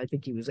radio when I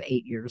think he was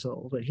 8 years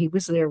old. But he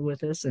was there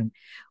with us, and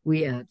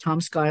we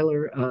Tom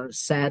Schuyler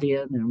sat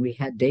in, and we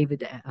had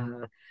David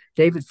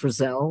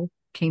Frizzell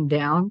came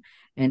down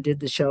and did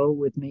the show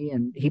with me,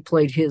 and he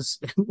played his.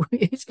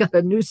 He's got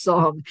a new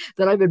song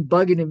that I've been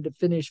bugging him to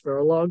finish for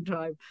a long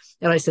time.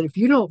 And I said, if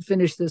you don't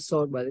finish this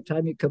song by the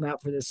time you come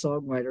out for this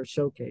songwriter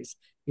showcase,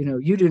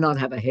 you do not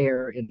have a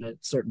hair in a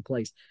certain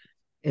place.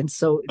 And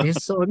so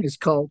his song is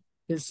called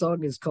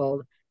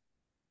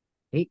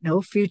Ain't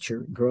No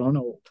Future Growing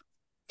Old.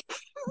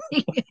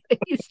 he,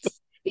 used to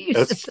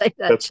That's say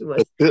that that's to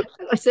us. that's it.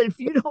 And I said, if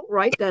you don't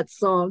write that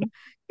song,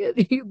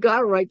 you got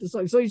to write the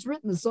song. So he's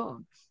written the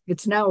song.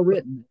 It's now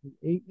written.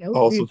 Ain't no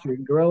Awesome. future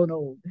in growing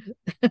old.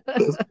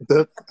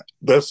 That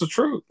that's the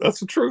truth. That's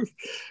the truth.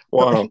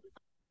 Wow.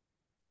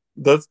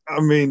 That's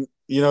I mean,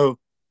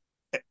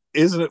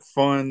 isn't it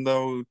fun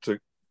though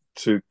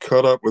to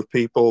cut up with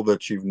people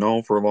that you've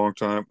known for a long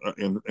time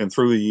and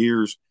through the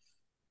years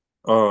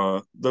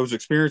those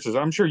experiences.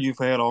 I'm sure you've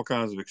had all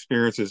kinds of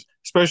experiences,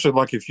 especially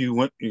like if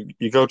you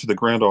go to the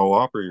Grand Ole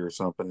Opry or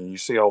something and you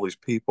see all these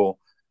people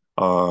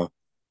uh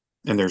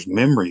and there's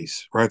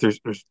memories, right?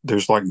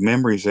 There's like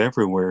memories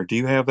everywhere. Do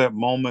you have that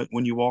moment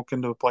when you walk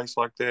into a place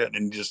like that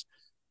and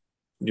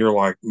you're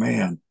like,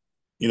 man,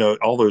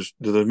 all those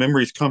do the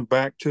memories come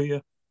back to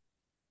you?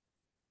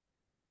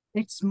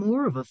 It's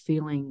more of a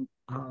feeling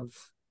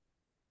of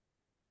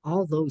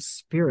all those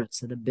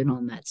spirits that have been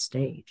on that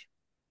stage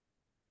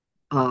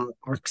are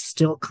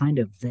still kind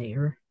of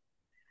there.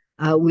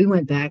 We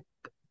went back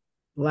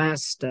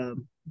last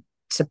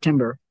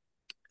September,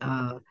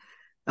 uh,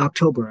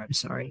 October, I'm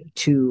sorry,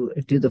 to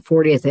do the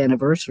 40th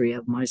anniversary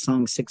of my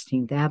song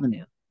 16th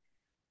Avenue.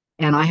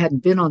 And I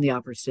hadn't been on the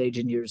opera stage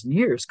in years and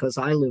years because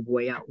I live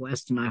way out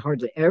west and I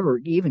hardly ever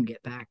even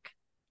get back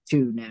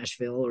to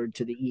Nashville or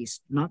to the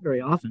east, not very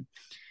often.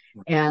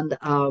 And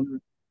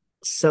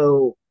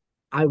so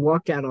I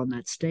walked out on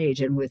that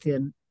stage, and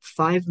within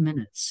 5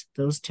 minutes,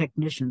 those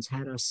technicians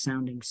had us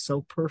sounding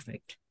so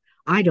perfect.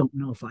 I don't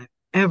know if I've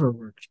ever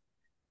worked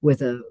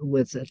with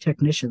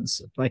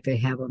technicians like they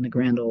have on the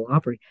Grand Ole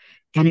Opry,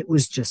 and it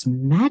was just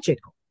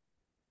magical.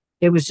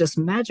 It was just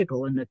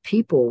magical, and the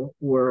people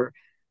were.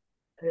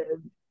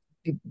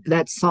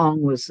 That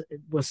song was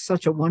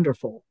such a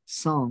wonderful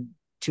song.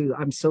 To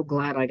I'm so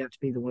glad I got to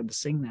be the one to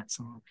sing that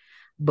song,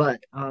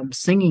 but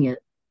singing it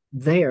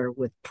there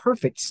with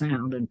perfect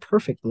sound and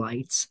perfect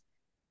lights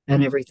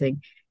and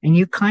everything, and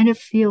you kind of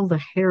feel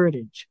the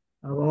heritage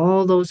of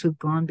all those who've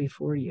gone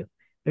before you.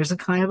 There's a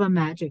kind of a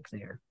magic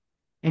there,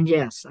 and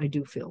yes, I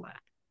do feel that.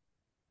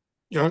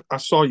 Yeah, I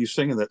saw you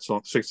singing that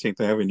song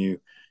 16th Avenue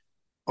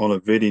on a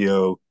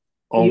video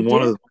You on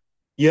one did? of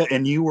yeah,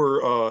 and you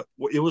were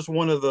it was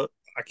one of the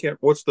I can't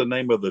what's the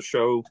name of the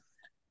show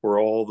where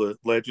all the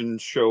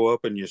legends show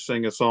up and you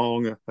sing a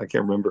song? I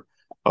can't remember.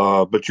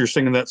 But you're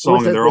singing that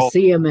song Was and it they're the all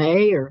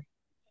CMA or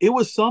it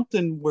was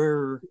something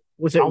where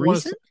was I it want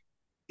to say recent?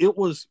 it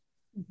was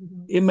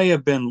it may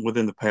have been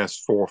within the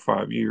past 4 or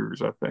 5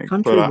 years, I think.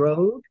 But Country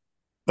Road?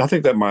 I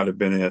think that might have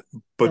been it.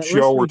 But Let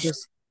me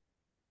just.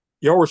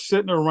 y'all were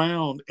sitting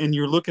around and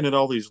you're looking at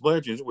all these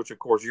legends, which of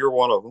course you're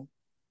one of them.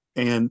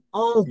 And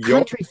Oh, y'all,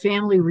 Country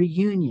Family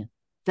Reunion.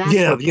 That's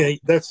yeah, what that. yeah,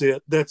 that's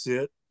it, that's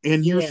it.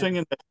 And you're Yeah,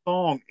 singing that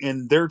song,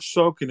 and they're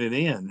soaking it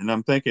in. And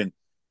I'm thinking,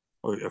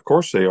 well, of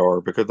course they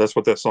are, because that's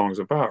what that song's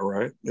about,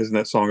 right? Isn't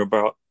that song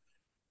about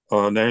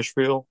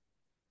Nashville?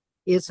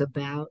 it's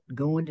about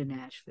going to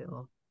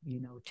Nashville.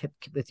 Tip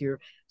with your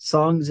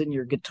songs and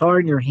your guitar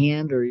in your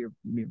hand or your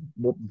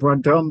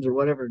drums or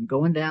whatever, and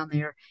going down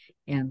there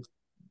and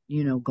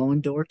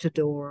going door to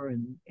door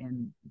and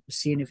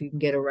seeing if you can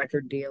get a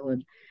record deal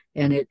and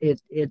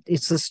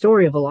it's the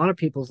story of a lot of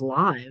people's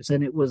lives,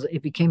 and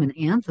it became an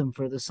anthem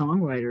for the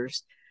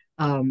songwriters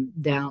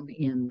down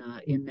in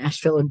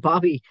Nashville. And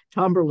Bobby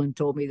Tomberlin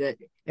told me that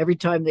every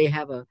time they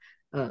have a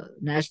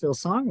Nashville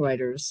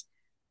songwriters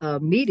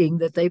meeting,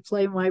 that they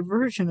play my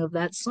version of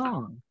that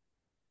song.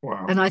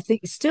 Wow, And I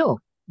think still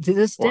to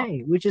this wow,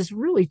 day, which is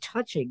really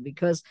touching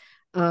because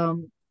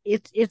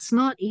it's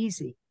not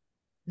easy.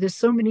 There's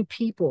so many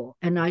people,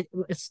 and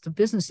it's the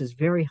business is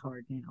very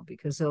hard now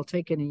because they'll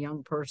take in a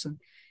young person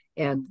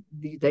and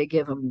they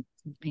give them,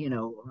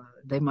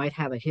 they might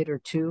have a hit or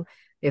two.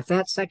 If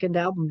that second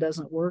album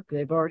doesn't work,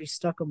 they've already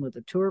stuck them with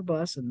a tour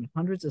bus and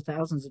hundreds of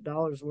thousands of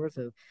dollars worth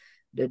of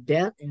the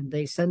debt, and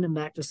they send them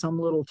back to some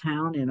little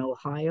town in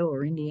Ohio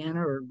or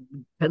Indiana or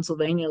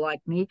Pennsylvania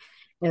like me.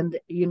 And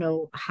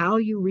how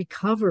you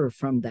recover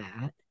from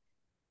that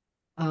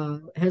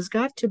has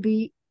got to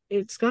be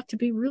it's got to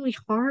be really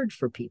hard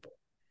for people.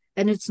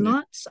 And it's yeah,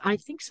 not, I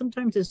think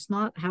sometimes it's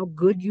not how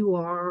good you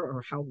are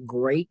or how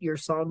great your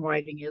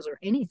songwriting is or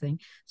anything.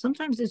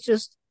 Sometimes it's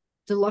just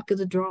the luck of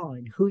the draw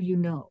and who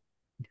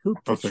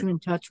puts okay, you in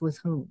touch with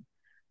whom.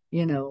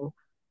 You know,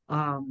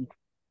 um,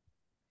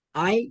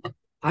 I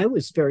I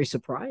was very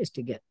surprised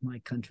to get my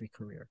country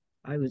career.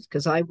 I was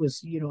because I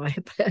was,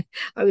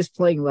 I was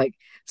playing like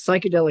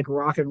psychedelic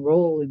rock and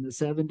roll in the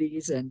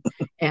 70s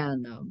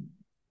and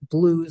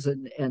blues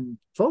and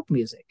folk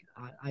music.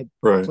 I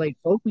right, played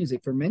folk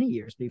music for many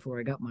years before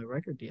I got my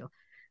record deal.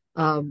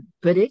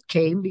 But it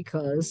came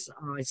because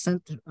I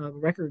sent a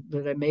record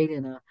that I made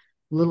in a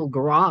little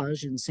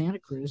garage in Santa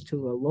Cruz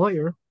to a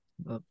lawyer,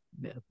 a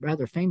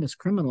rather famous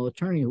criminal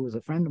attorney who was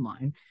a friend of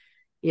mine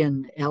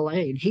in LA.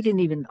 And he didn't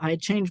even, I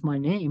had changed my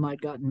name.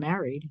 I'd gotten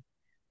married.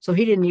 So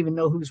he didn't even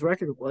know whose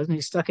record it was. And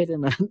he stuck it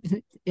in a,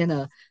 in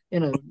a,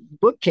 in a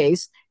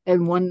bookcase.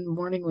 And one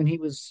morning when he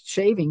was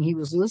shaving, he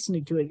was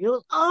listening to it. He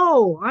goes,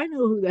 "Oh, I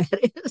know who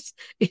that is."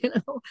 you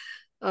know?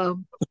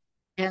 Um,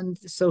 and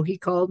so he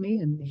called me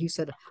and he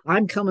said,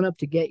 "I'm coming up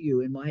to get you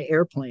in my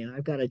airplane.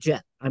 I've got a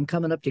jet. I'm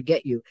coming up to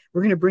get you.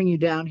 We're going to bring you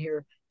down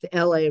here to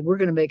LA and we're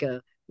going to make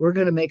a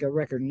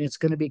record, and it's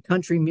going to be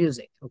country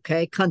music.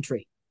 Okay.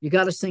 Country. You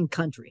got to sing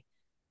country."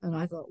 And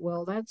I thought,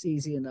 well, that's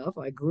easy enough.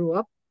 I grew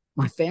up,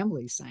 my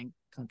family sang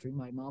country.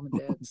 My mom and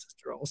dad and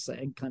sister all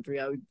sang country.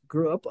 I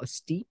grew up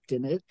steeped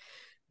in it.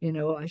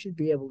 I should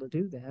be able to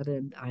do that.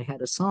 And I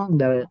had a song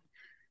that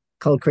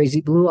called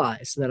Crazy Blue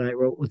Eyes that I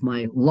wrote with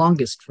my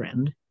longest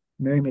friend,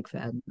 Mary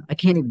McFadden. I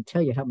can't even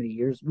tell you how many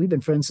years. We've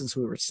been friends since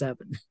we were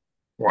 7.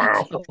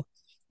 wow, So,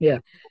 yeah,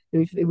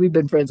 we've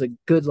been friends a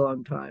good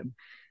long time.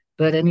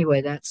 But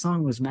anyway, that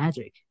song was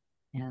magic.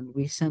 And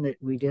we sent it,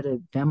 we did a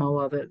demo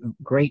of it, a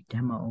great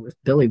demo with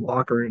Billy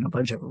Walker and a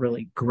bunch of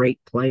really great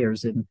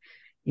players in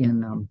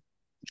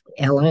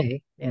LA.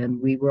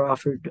 And we were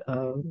offered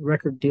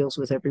record deals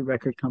with every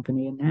record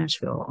company in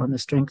Nashville on the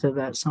strength of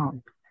that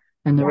song.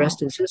 And the wow,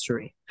 rest is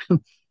history.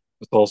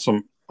 that's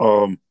awesome.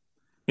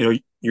 You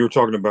were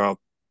talking about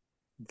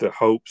the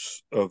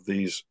hopes of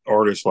these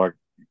artists, like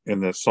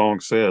and the song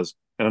says,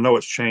 and I know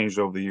it's changed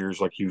over the years,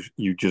 like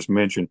you just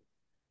mentioned,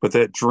 but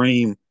that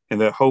dream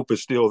and that hope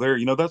is still there.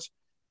 That's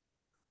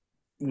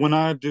when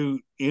I do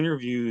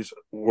interviews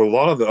with a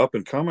lot of the up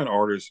and coming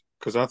artists,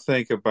 because I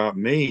think about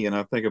me and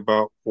I think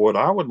about what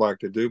I would like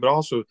to do, but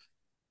also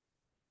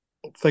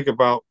think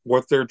about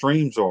what their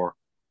dreams are.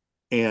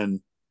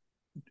 And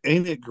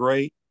ain't it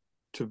great?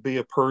 to be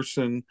a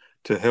person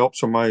to help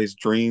somebody's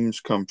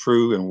dreams come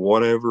true in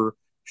whatever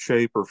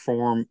shape or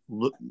form,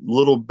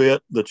 little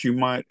bit that you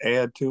might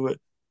add to it,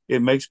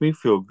 it makes me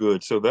feel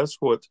good. So that's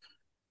what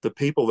the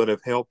people that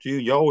have helped you,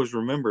 you always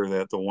remember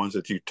that, the ones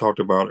that you talked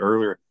about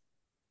earlier,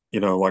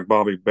 like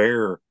Bobby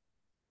Bear,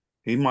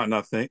 he might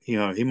not think,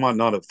 he might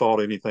not have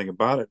thought anything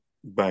about it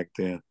back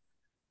then,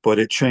 but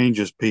it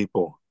changes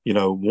people.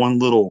 One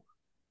little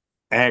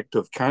act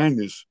of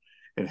kindness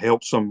and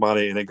help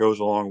somebody, and it goes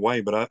a long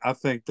way. But I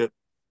think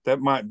that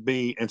might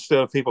be, instead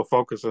of people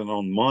focusing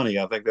on money,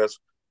 I think that's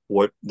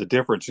what the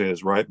difference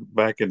is, right?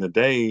 Back in the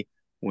day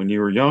when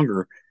you were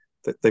younger,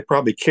 that they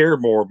probably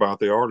cared more about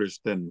the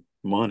artist than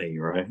money,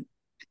 right?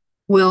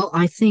 Well,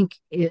 I think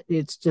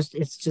it's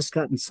just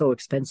gotten so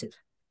expensive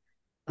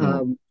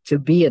Mm, to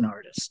be an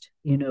artist,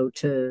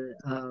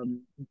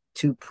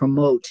 to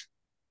promote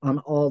on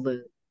all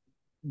the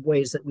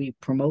ways that we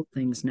promote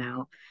things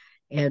now,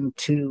 and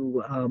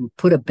to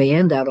put a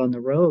band out on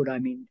the road. I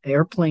mean,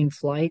 airplane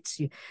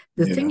flights.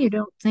 The thing yeah, you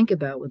don't think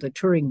about with a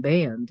touring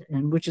band,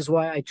 and which is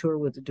why I tour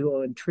with the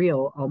duo and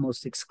trio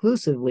almost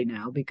exclusively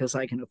now, because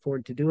I can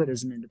afford to do it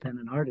as an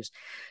independent artist.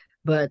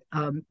 But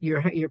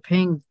you're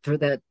paying for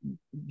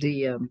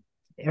the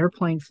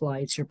airplane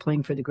flights. You're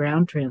paying for the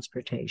ground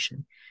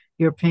transportation.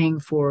 You're paying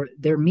for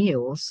their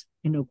meals,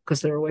 because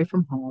they're away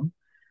from home.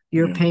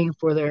 You're yeah, paying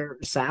for their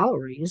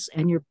salaries,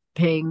 and you're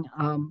paying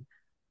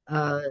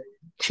uh,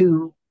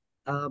 to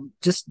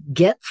just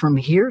get from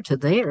here to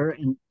there,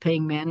 and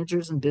paying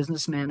managers and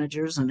business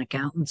managers and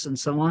accountants and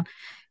so on.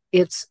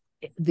 It's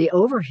The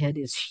overhead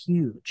is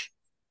huge.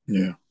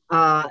 yeah,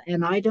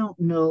 And I don't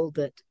know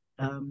that.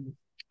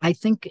 I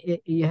think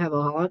you have a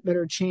lot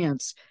better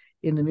chance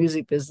in the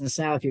music business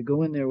now if you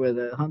go in there with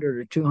 $100,000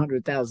 or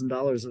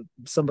 $200,000 of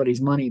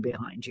somebody's money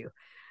behind you.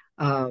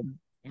 And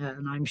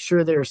I'm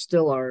sure there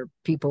still are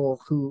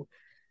people who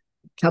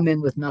come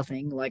in with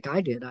nothing, like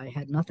I did. I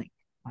had nothing.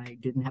 I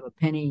didn't have a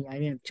penny. I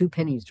didn't have two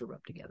pennies to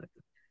rub together.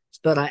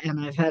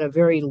 I've had a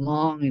very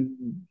long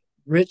and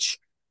rich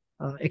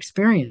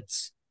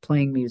experience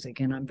playing music,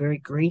 and I'm very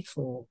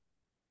grateful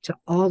to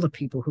all the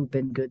people who've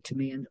been good to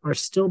me and are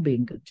still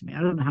being good to me.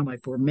 I don't know how my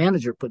poor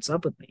manager puts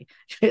up with me.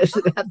 She's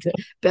the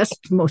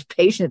best, most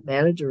patient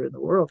manager in the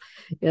world.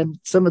 And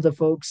some of the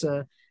folks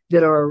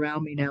that are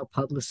around me now,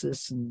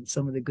 publicists and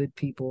some of the good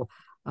people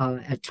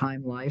at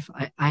Time Life,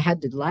 I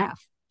had to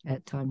laugh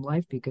at Time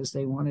Life because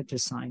they wanted to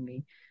sign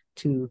me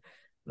to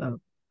a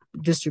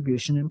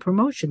distribution and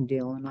promotion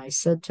deal. And I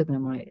said to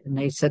them, and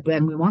they said,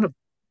 and we want to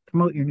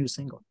promote your new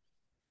single.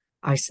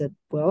 I said,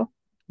 well,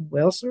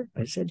 sir,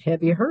 I said,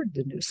 have you heard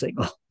the new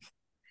single?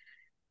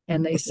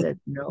 And they said,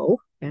 no.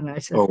 And I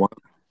said, oh wow.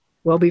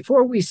 well,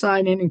 before we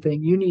sign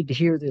anything, you need to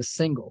hear this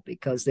single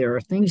because there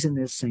are things in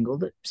this single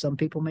that some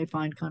people may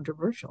find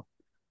controversial.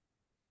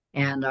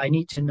 And I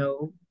need to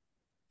know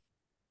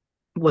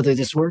whether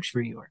this works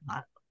for you or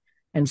not.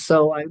 And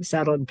so I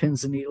sat on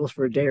pins and needles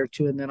for a day or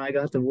two, and then I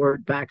got the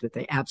word back that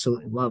they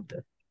absolutely loved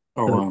it,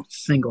 Oh the wow.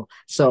 single.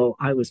 So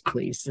I was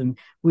pleased, and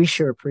we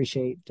sure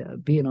appreciate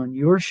being on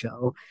your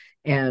show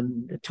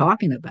and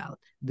talking about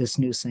this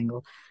new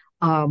single.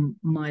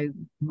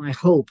 My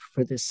hope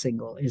for this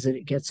single is that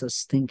it gets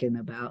us thinking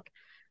about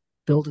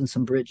building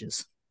some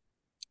bridges,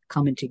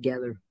 coming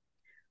together,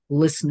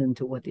 listening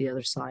to what the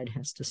other side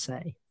has to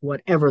say,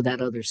 whatever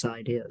that other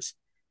side is,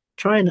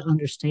 trying to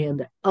understand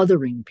that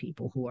othering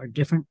people who are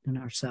different than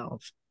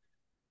ourselves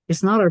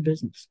is not our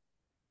business.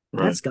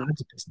 Right. That's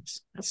God's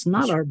business. That's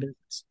not That's our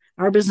business.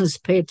 Our business is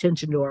pay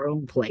attention to our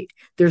own plate.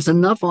 There's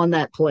enough on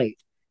that plate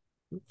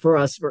for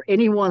us, for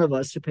any one of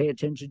us to pay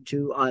attention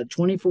to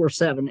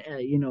 24/7,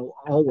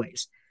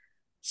 always.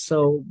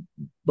 So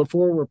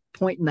before we're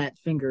pointing that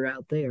finger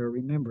out there,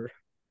 remember.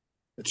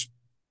 it's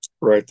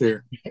right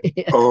there.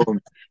 Um,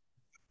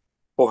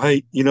 well,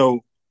 hey,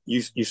 you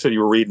said you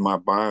were reading my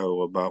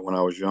bio about when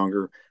I was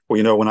younger.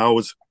 Well, when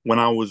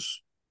I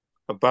was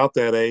about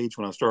that age,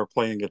 when I started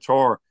playing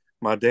guitar,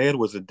 my dad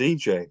was a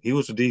DJ. He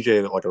was a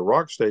DJ at like a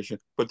rock station,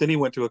 but then he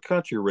went to a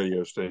country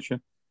radio station,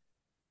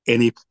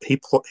 and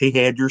he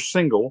had your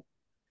single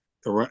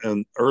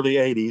in early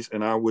 '80s,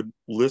 and I would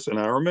listen.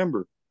 I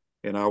remember,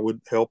 and I would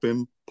help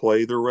him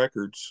play the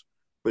records.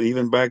 But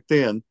even back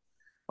then,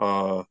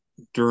 uh,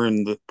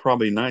 during the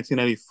probably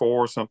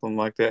 1984, something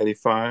like that,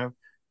 '85,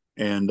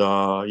 and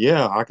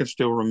yeah, I can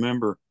still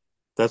remember.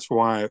 That's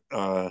why,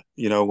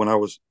 when I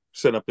was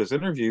setting up this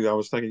interview, I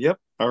was thinking, yep,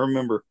 I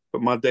remember.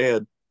 But my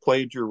dad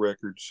played your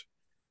records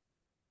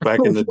back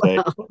in the day.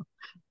 Wow.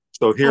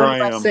 So here How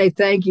do I I am. say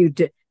thank you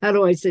to, how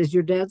do I say, is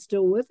your dad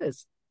still with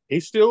us? He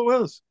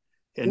still is.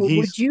 And Well,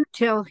 would you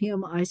tell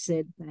him I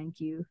said thank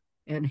you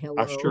and I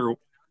hello? sure,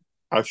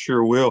 I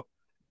sure will.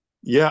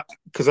 Yeah,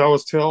 because I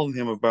was telling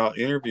him about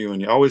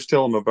interviewing you. I always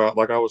tell him about,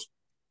 like,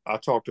 I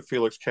talked to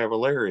Felix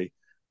Cavallari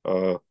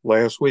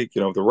last week,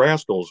 the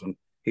Rascals, and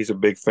he's a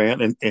big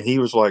fan. And he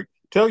was like,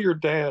 tell your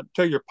dad,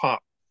 tell your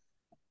pop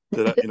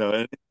that,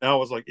 and I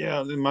was like,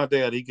 yeah, and my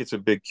dad, he gets a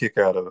big kick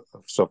out of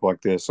stuff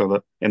like this.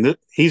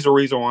 He's the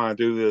reason why I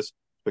do this,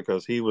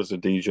 because he was a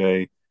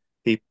DJ,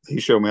 he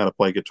showed me how to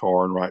play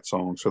guitar and write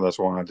songs, so that's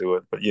why I do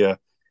it. But yeah,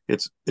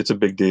 it's a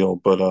big deal.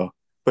 But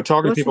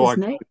talking to What's people his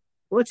like name?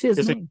 What's his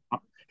his name, name?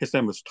 his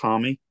name was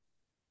Tommy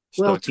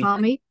Well, Stuckey.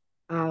 Tommy,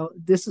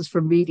 this is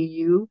from me to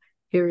you.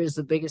 Here is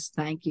the biggest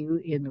thank you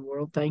in the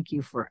world. Thank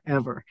you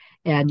forever.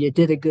 And you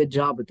did a good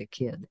job with the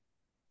kid.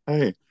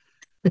 Hey,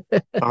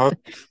 I'll,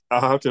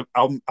 I'll have to.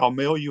 I'll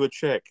mail you a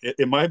check.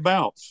 It might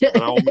bounce,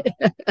 but I'll.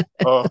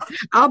 Uh,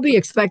 I'll be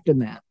expecting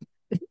that.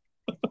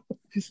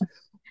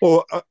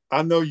 well,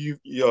 I know you're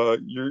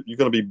going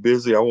to be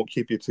busy. I won't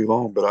keep you too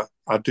long, but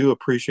I do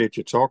appreciate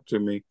you talking to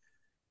me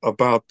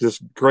about this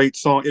great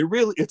song.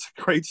 It's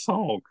a great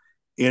song,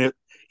 and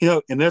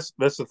and that's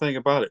the thing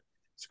about it.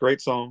 It's a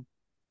great song,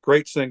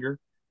 great singer,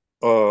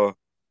 uh,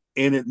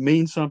 and it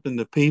means something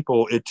to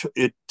people.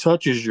 It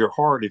touches your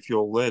heart if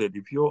you'll let it.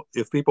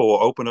 If people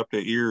will open up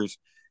their ears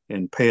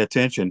and pay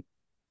attention,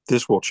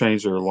 this will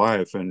change their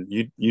life. And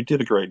you did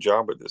a great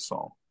job with this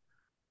song.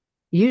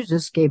 You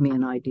just gave me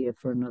an idea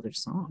for another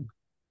song.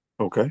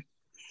 Okay,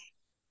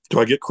 do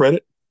I get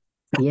credit?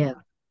 Yeah,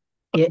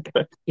 it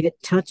it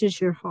touches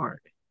your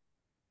heart.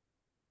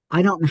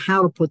 I don't know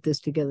how to put this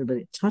together, but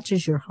it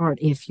touches your heart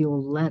if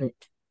you'll let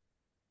it.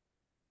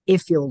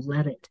 If you'll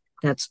let it.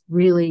 That's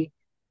really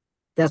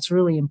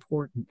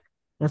important.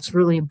 That's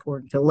really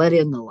important to let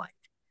in the light.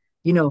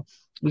 You know,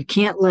 you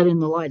can't let in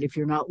the light if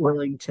you're not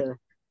willing to,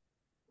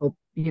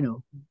 you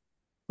know,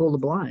 pull the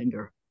blind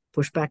or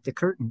push back the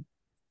curtain.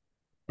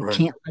 You Right.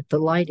 can't let the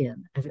light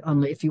in.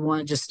 If you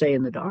want to just stay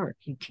in the dark,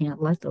 you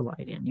can't let the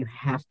light in. You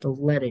have to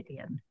let it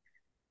in,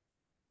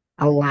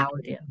 allow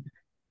it in.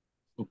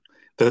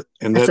 That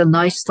and That's that a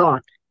nice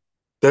thought.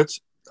 that's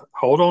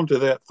hold on to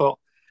that thought.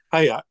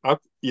 Hey, I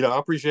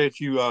appreciate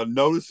you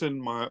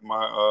noticing my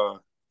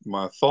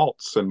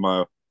thoughts and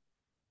my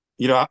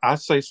I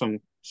say some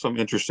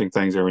interesting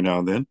things every now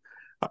and then.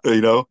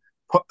 You know,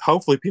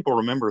 hopefully people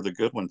remember the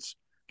good ones,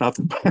 not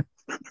the bad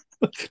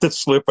that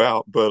slip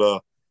out.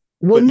 Well,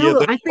 But yeah,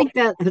 no, I think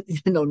that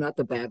no, not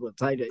the bad ones.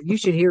 You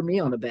should hear me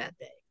on a bad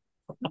day.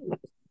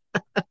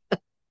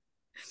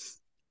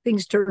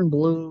 Things turn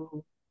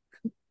blue.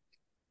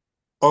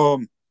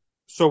 um.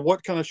 So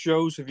what kind of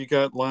shows have you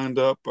got lined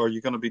up? Are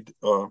you going to be?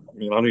 I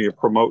know you're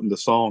promoting the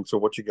song. So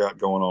what you got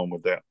going on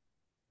with that?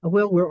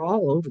 Well, we're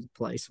all over the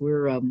place.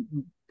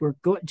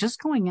 Just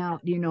going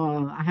out.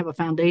 I have a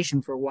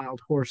foundation for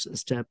wild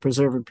horses to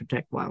preserve and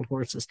protect wild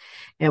horses,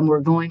 and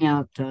we're going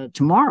out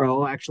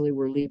tomorrow. Actually,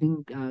 we're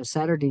leaving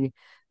Saturday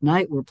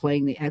night. We're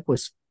playing the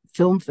Equus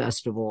Film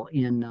Festival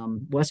in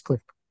Westcliff,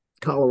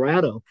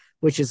 Colorado,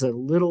 which is a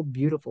little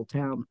beautiful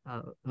town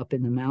up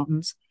in the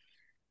mountains,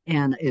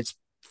 and it's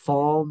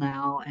fall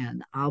now,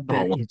 and I'll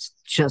bet Oh, it's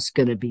just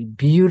going to be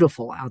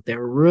beautiful out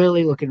there.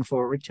 Really looking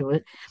forward to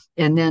it.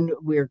 And then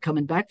we're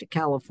coming back to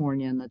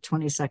California on the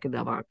 22nd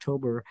of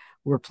October.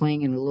 We're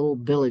playing in a little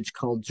village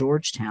called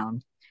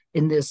Georgetown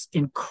in this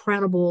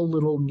incredible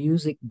little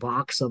music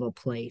box of a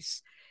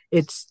place.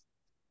 It's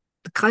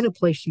the kind of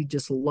place you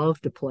just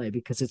love to play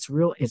because it's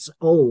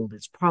old.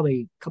 It's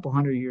probably a couple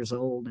hundred years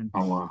old, and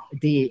oh wow.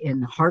 the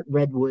in Heart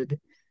Redwood,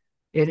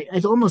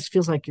 it almost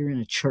feels like you're in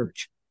a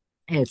church.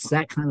 It's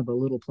that kind of a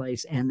little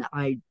place, and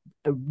I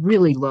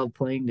really love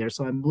playing there.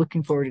 So I'm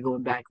looking forward to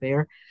going back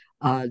there,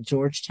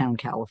 Georgetown,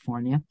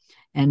 California,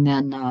 and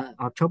then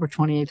October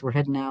 28th we're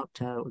heading out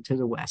to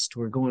the west.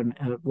 We're going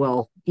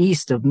well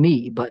east of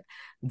me, but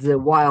the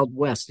Wild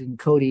West in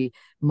Cody,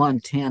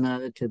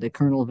 Montana, to the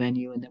Colonel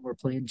venue, and then we're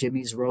playing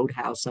Jimmy's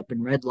Roadhouse up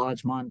in Red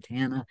Lodge,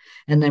 Montana,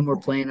 and then we're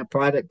playing a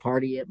private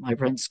party at my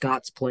friend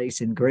Scott's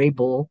place in Gray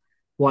Bull,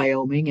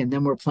 Wyoming, and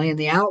then we're playing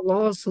the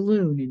Outlaw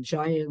Saloon in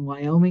Cheyenne,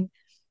 Wyoming,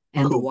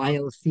 and the Cool.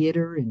 YO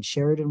Theater in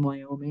Sheridan,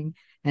 Wyoming.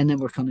 And then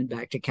we're coming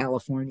back to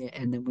California,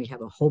 and then we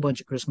have a whole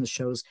bunch of Christmas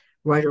shows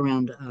right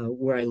around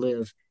where I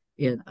live,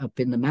 in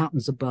up in the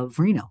mountains above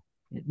Reno,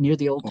 near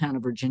the old town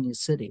of Virginia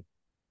City.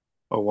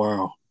 Oh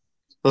wow.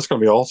 That's going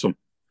to be awesome.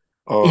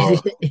 Uh,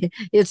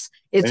 It's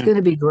man. going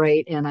to be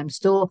great, and I'm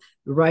still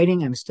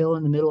writing. I'm still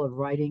in the middle of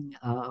writing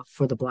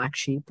for the Black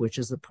Sheep, which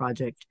is the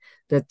project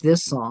that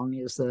this song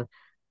is the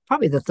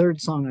probably the third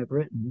song I've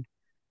written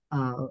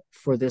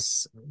for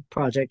this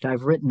project.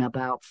 I've written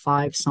about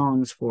 5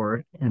 songs for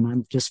it, and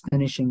I'm just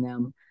finishing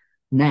them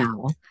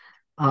now,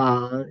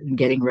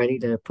 getting ready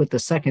to put the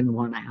second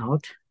one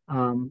out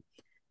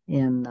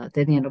in at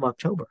the end of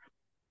October.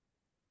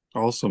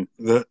 Awesome.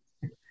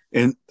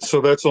 And so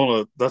that's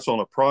on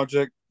a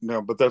project now,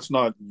 but that's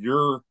not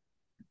your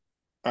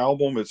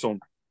album. It's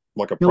on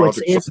like a No, it's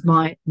project. So it's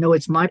my no,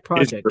 it's my is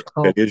project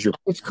your okay, is your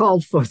it's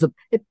called for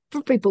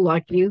people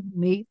like you,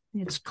 me.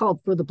 It's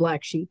called For the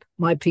Black Sheep,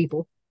 my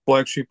people.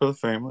 black sheep of the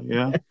family?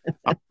 Yeah,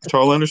 I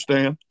totally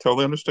understand.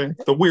 Totally understand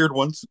the weird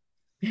ones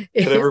that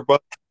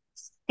everybody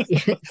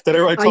that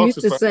everybody talks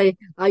about.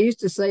 I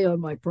used to say on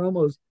my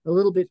promos, a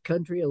little bit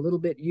country, a little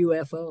bit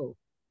UFO.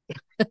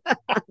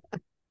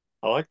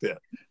 I like that.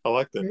 I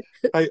like that.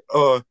 Hey,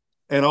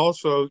 and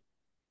also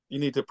you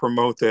need to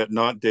promote that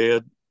 "Not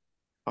Dead."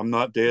 I'm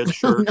not dead I'm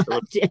shirt. Or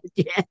not dead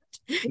yet.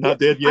 not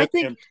dead I yet.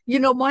 think,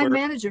 And my where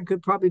manager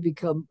could probably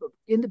become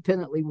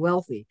independently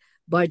wealthy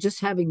by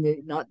just having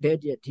the "Not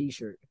Dead Yet"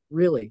 T-shirt.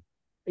 Really,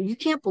 you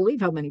can't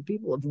believe how many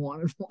people have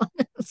wanted one.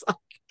 It's like,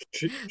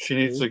 She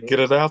needs to get okay.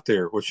 it out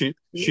there. Well,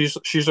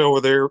 she's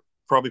over there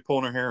probably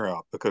pulling her hair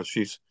out because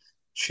she's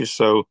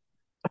so.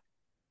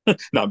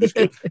 No, I'm just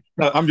kidding.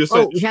 No, I'm just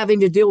saying. Oh,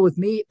 having to deal with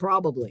me,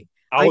 probably.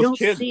 I I was don't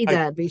kidding. see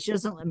that, but she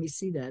doesn't let me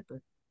see that. But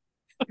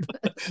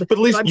at But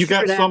least I'm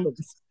sure it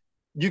happens.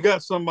 you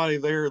got somebody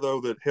there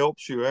though that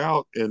helps you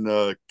out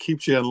and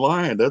keeps you in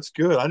line. That's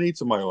good. I need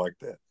somebody like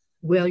that.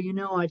 Well,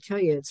 I tell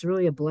you, it's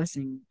really a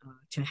blessing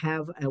to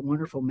have a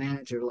wonderful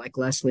manager like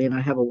Leslie, and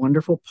I have a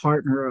wonderful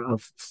partner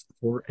of,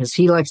 as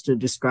he likes to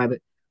describe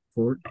it,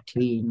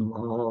 14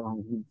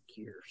 long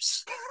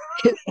years.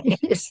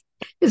 his,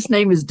 his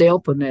name is Dale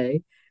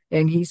Panay,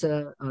 and he's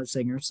a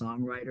singer,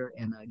 songwriter,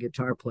 and a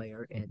guitar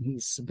player, and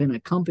he's been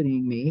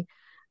accompanying me.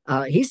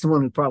 He's the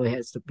one who probably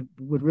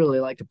would really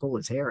like to pull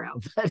his hair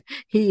out, but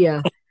he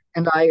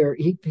and I are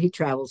he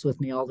travels with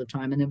me all the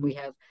time, and then we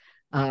have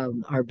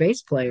our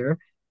bass player.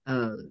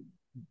 Uh,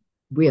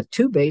 we have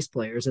two bass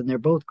players, and they're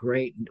both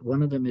great.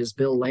 One of them is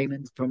Bill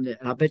Layman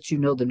I bet you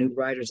know the new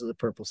writers of the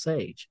Purple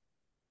Sage.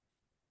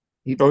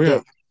 You, Oh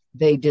yeah.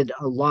 they did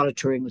a lot of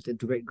touring with the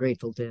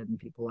Grateful Dead and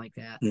people like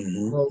that.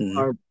 Well, Hmm.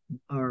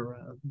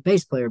 our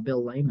bass player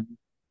Bill Layman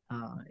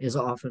is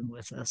often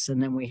with us,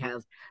 and then we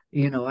have,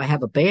 I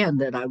have a band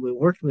that I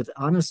worked with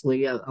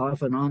honestly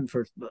off and on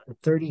for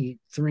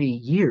 33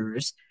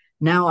 years.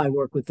 Now I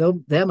work with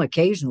them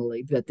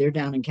occasionally, but they're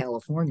down in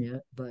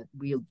California. But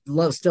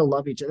still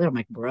love each other. They're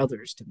like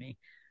brothers to me.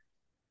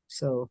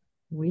 So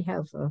we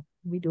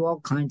do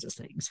all kinds of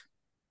things.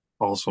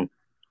 Awesome.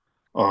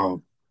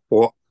 Well,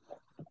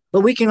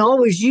 But we can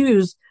always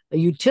use a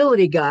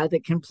utility guy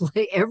that can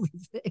play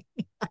everything.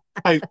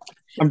 I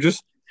I'm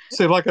just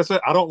say like I said,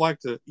 I don't like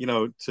to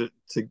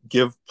to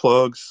give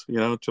plugs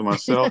to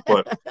myself,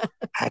 but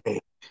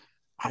hey,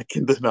 I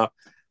can do not.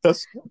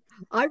 That's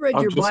I read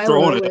I'm your just bio and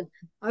throwing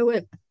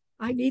it.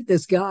 I need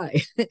this guy.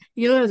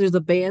 There's a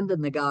band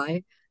and the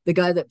guy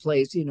that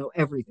plays,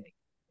 everything.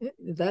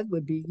 That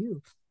would be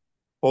you.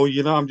 Well,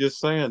 I'm just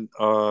saying,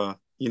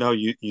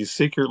 you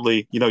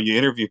secretly, you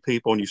interview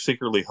people and you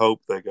secretly hope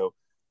they go,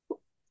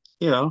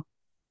 you know,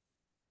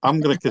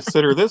 I'm going to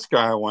consider this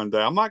guy one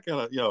day. I'm not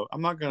going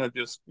to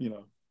just,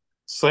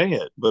 say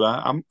it, but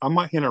I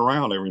might hint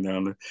around every now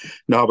and then.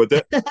 No, but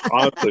that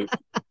honestly,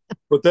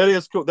 but that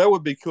is cool. That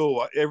would be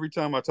cool. Every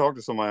time I talk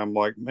to somebody, I'm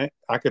like, man,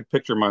 I could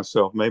picture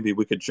myself. Maybe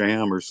we could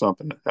jam or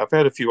something. I've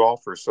had a few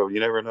offers, so you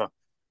never know.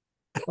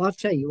 Well, I'll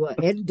tell you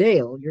what,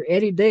 your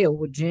Eddie Dale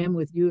would jam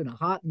with you in a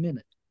hot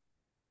minute.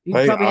 You'd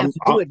Hey, probably have to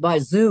do it by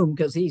Zoom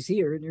because he's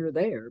here and you're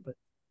there.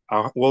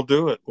 But we'll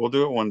do it. We'll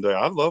do it one day.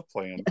 I love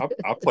playing.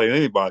 I play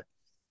anybody.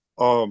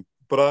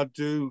 But I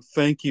do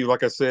thank you.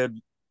 Like I said,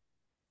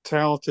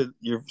 talented.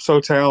 You're so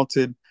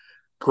talented.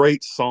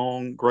 Great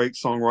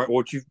songwriter.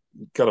 Well, you've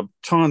got a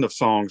ton of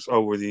songs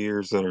over the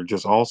years that are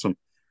just awesome,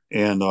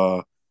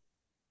 and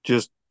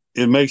just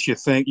it makes you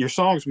think. Your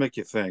songs make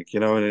you think,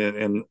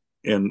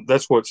 and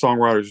that's what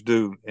songwriters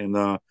do.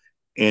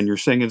 And your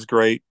singing's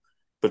great,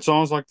 but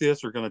songs like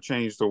this are going to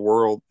change the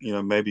world.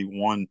 Maybe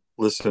one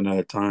listen at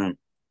a time.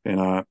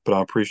 But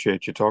I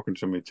appreciate you talking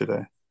to me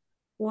today.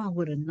 wow,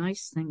 what a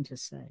nice thing to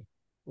say.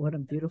 What a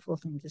beautiful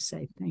thing to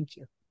say. Thank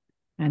you.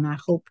 And I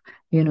hope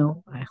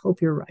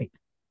you're right.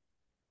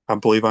 I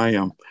believe I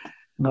am.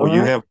 All Well,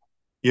 right.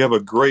 you have a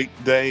great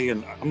day,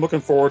 and I'm looking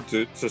forward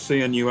to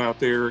seeing you out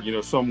there,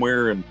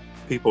 somewhere, and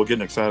people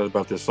getting excited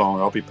about this song.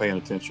 I'll be paying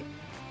attention.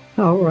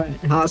 All right.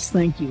 Haas,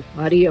 thank you.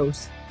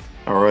 Adios.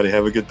 All righty,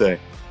 have a good day.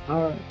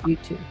 All right. You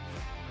too.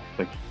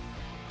 Thank you.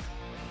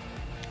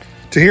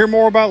 To hear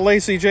more about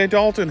Lacy J.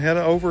 Dalton, head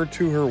over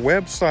to her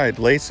website,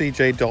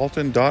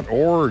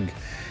 lacyjdalton.org.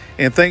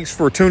 And thanks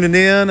for tuning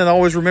in, and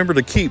always remember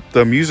to keep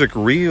the music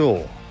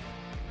real.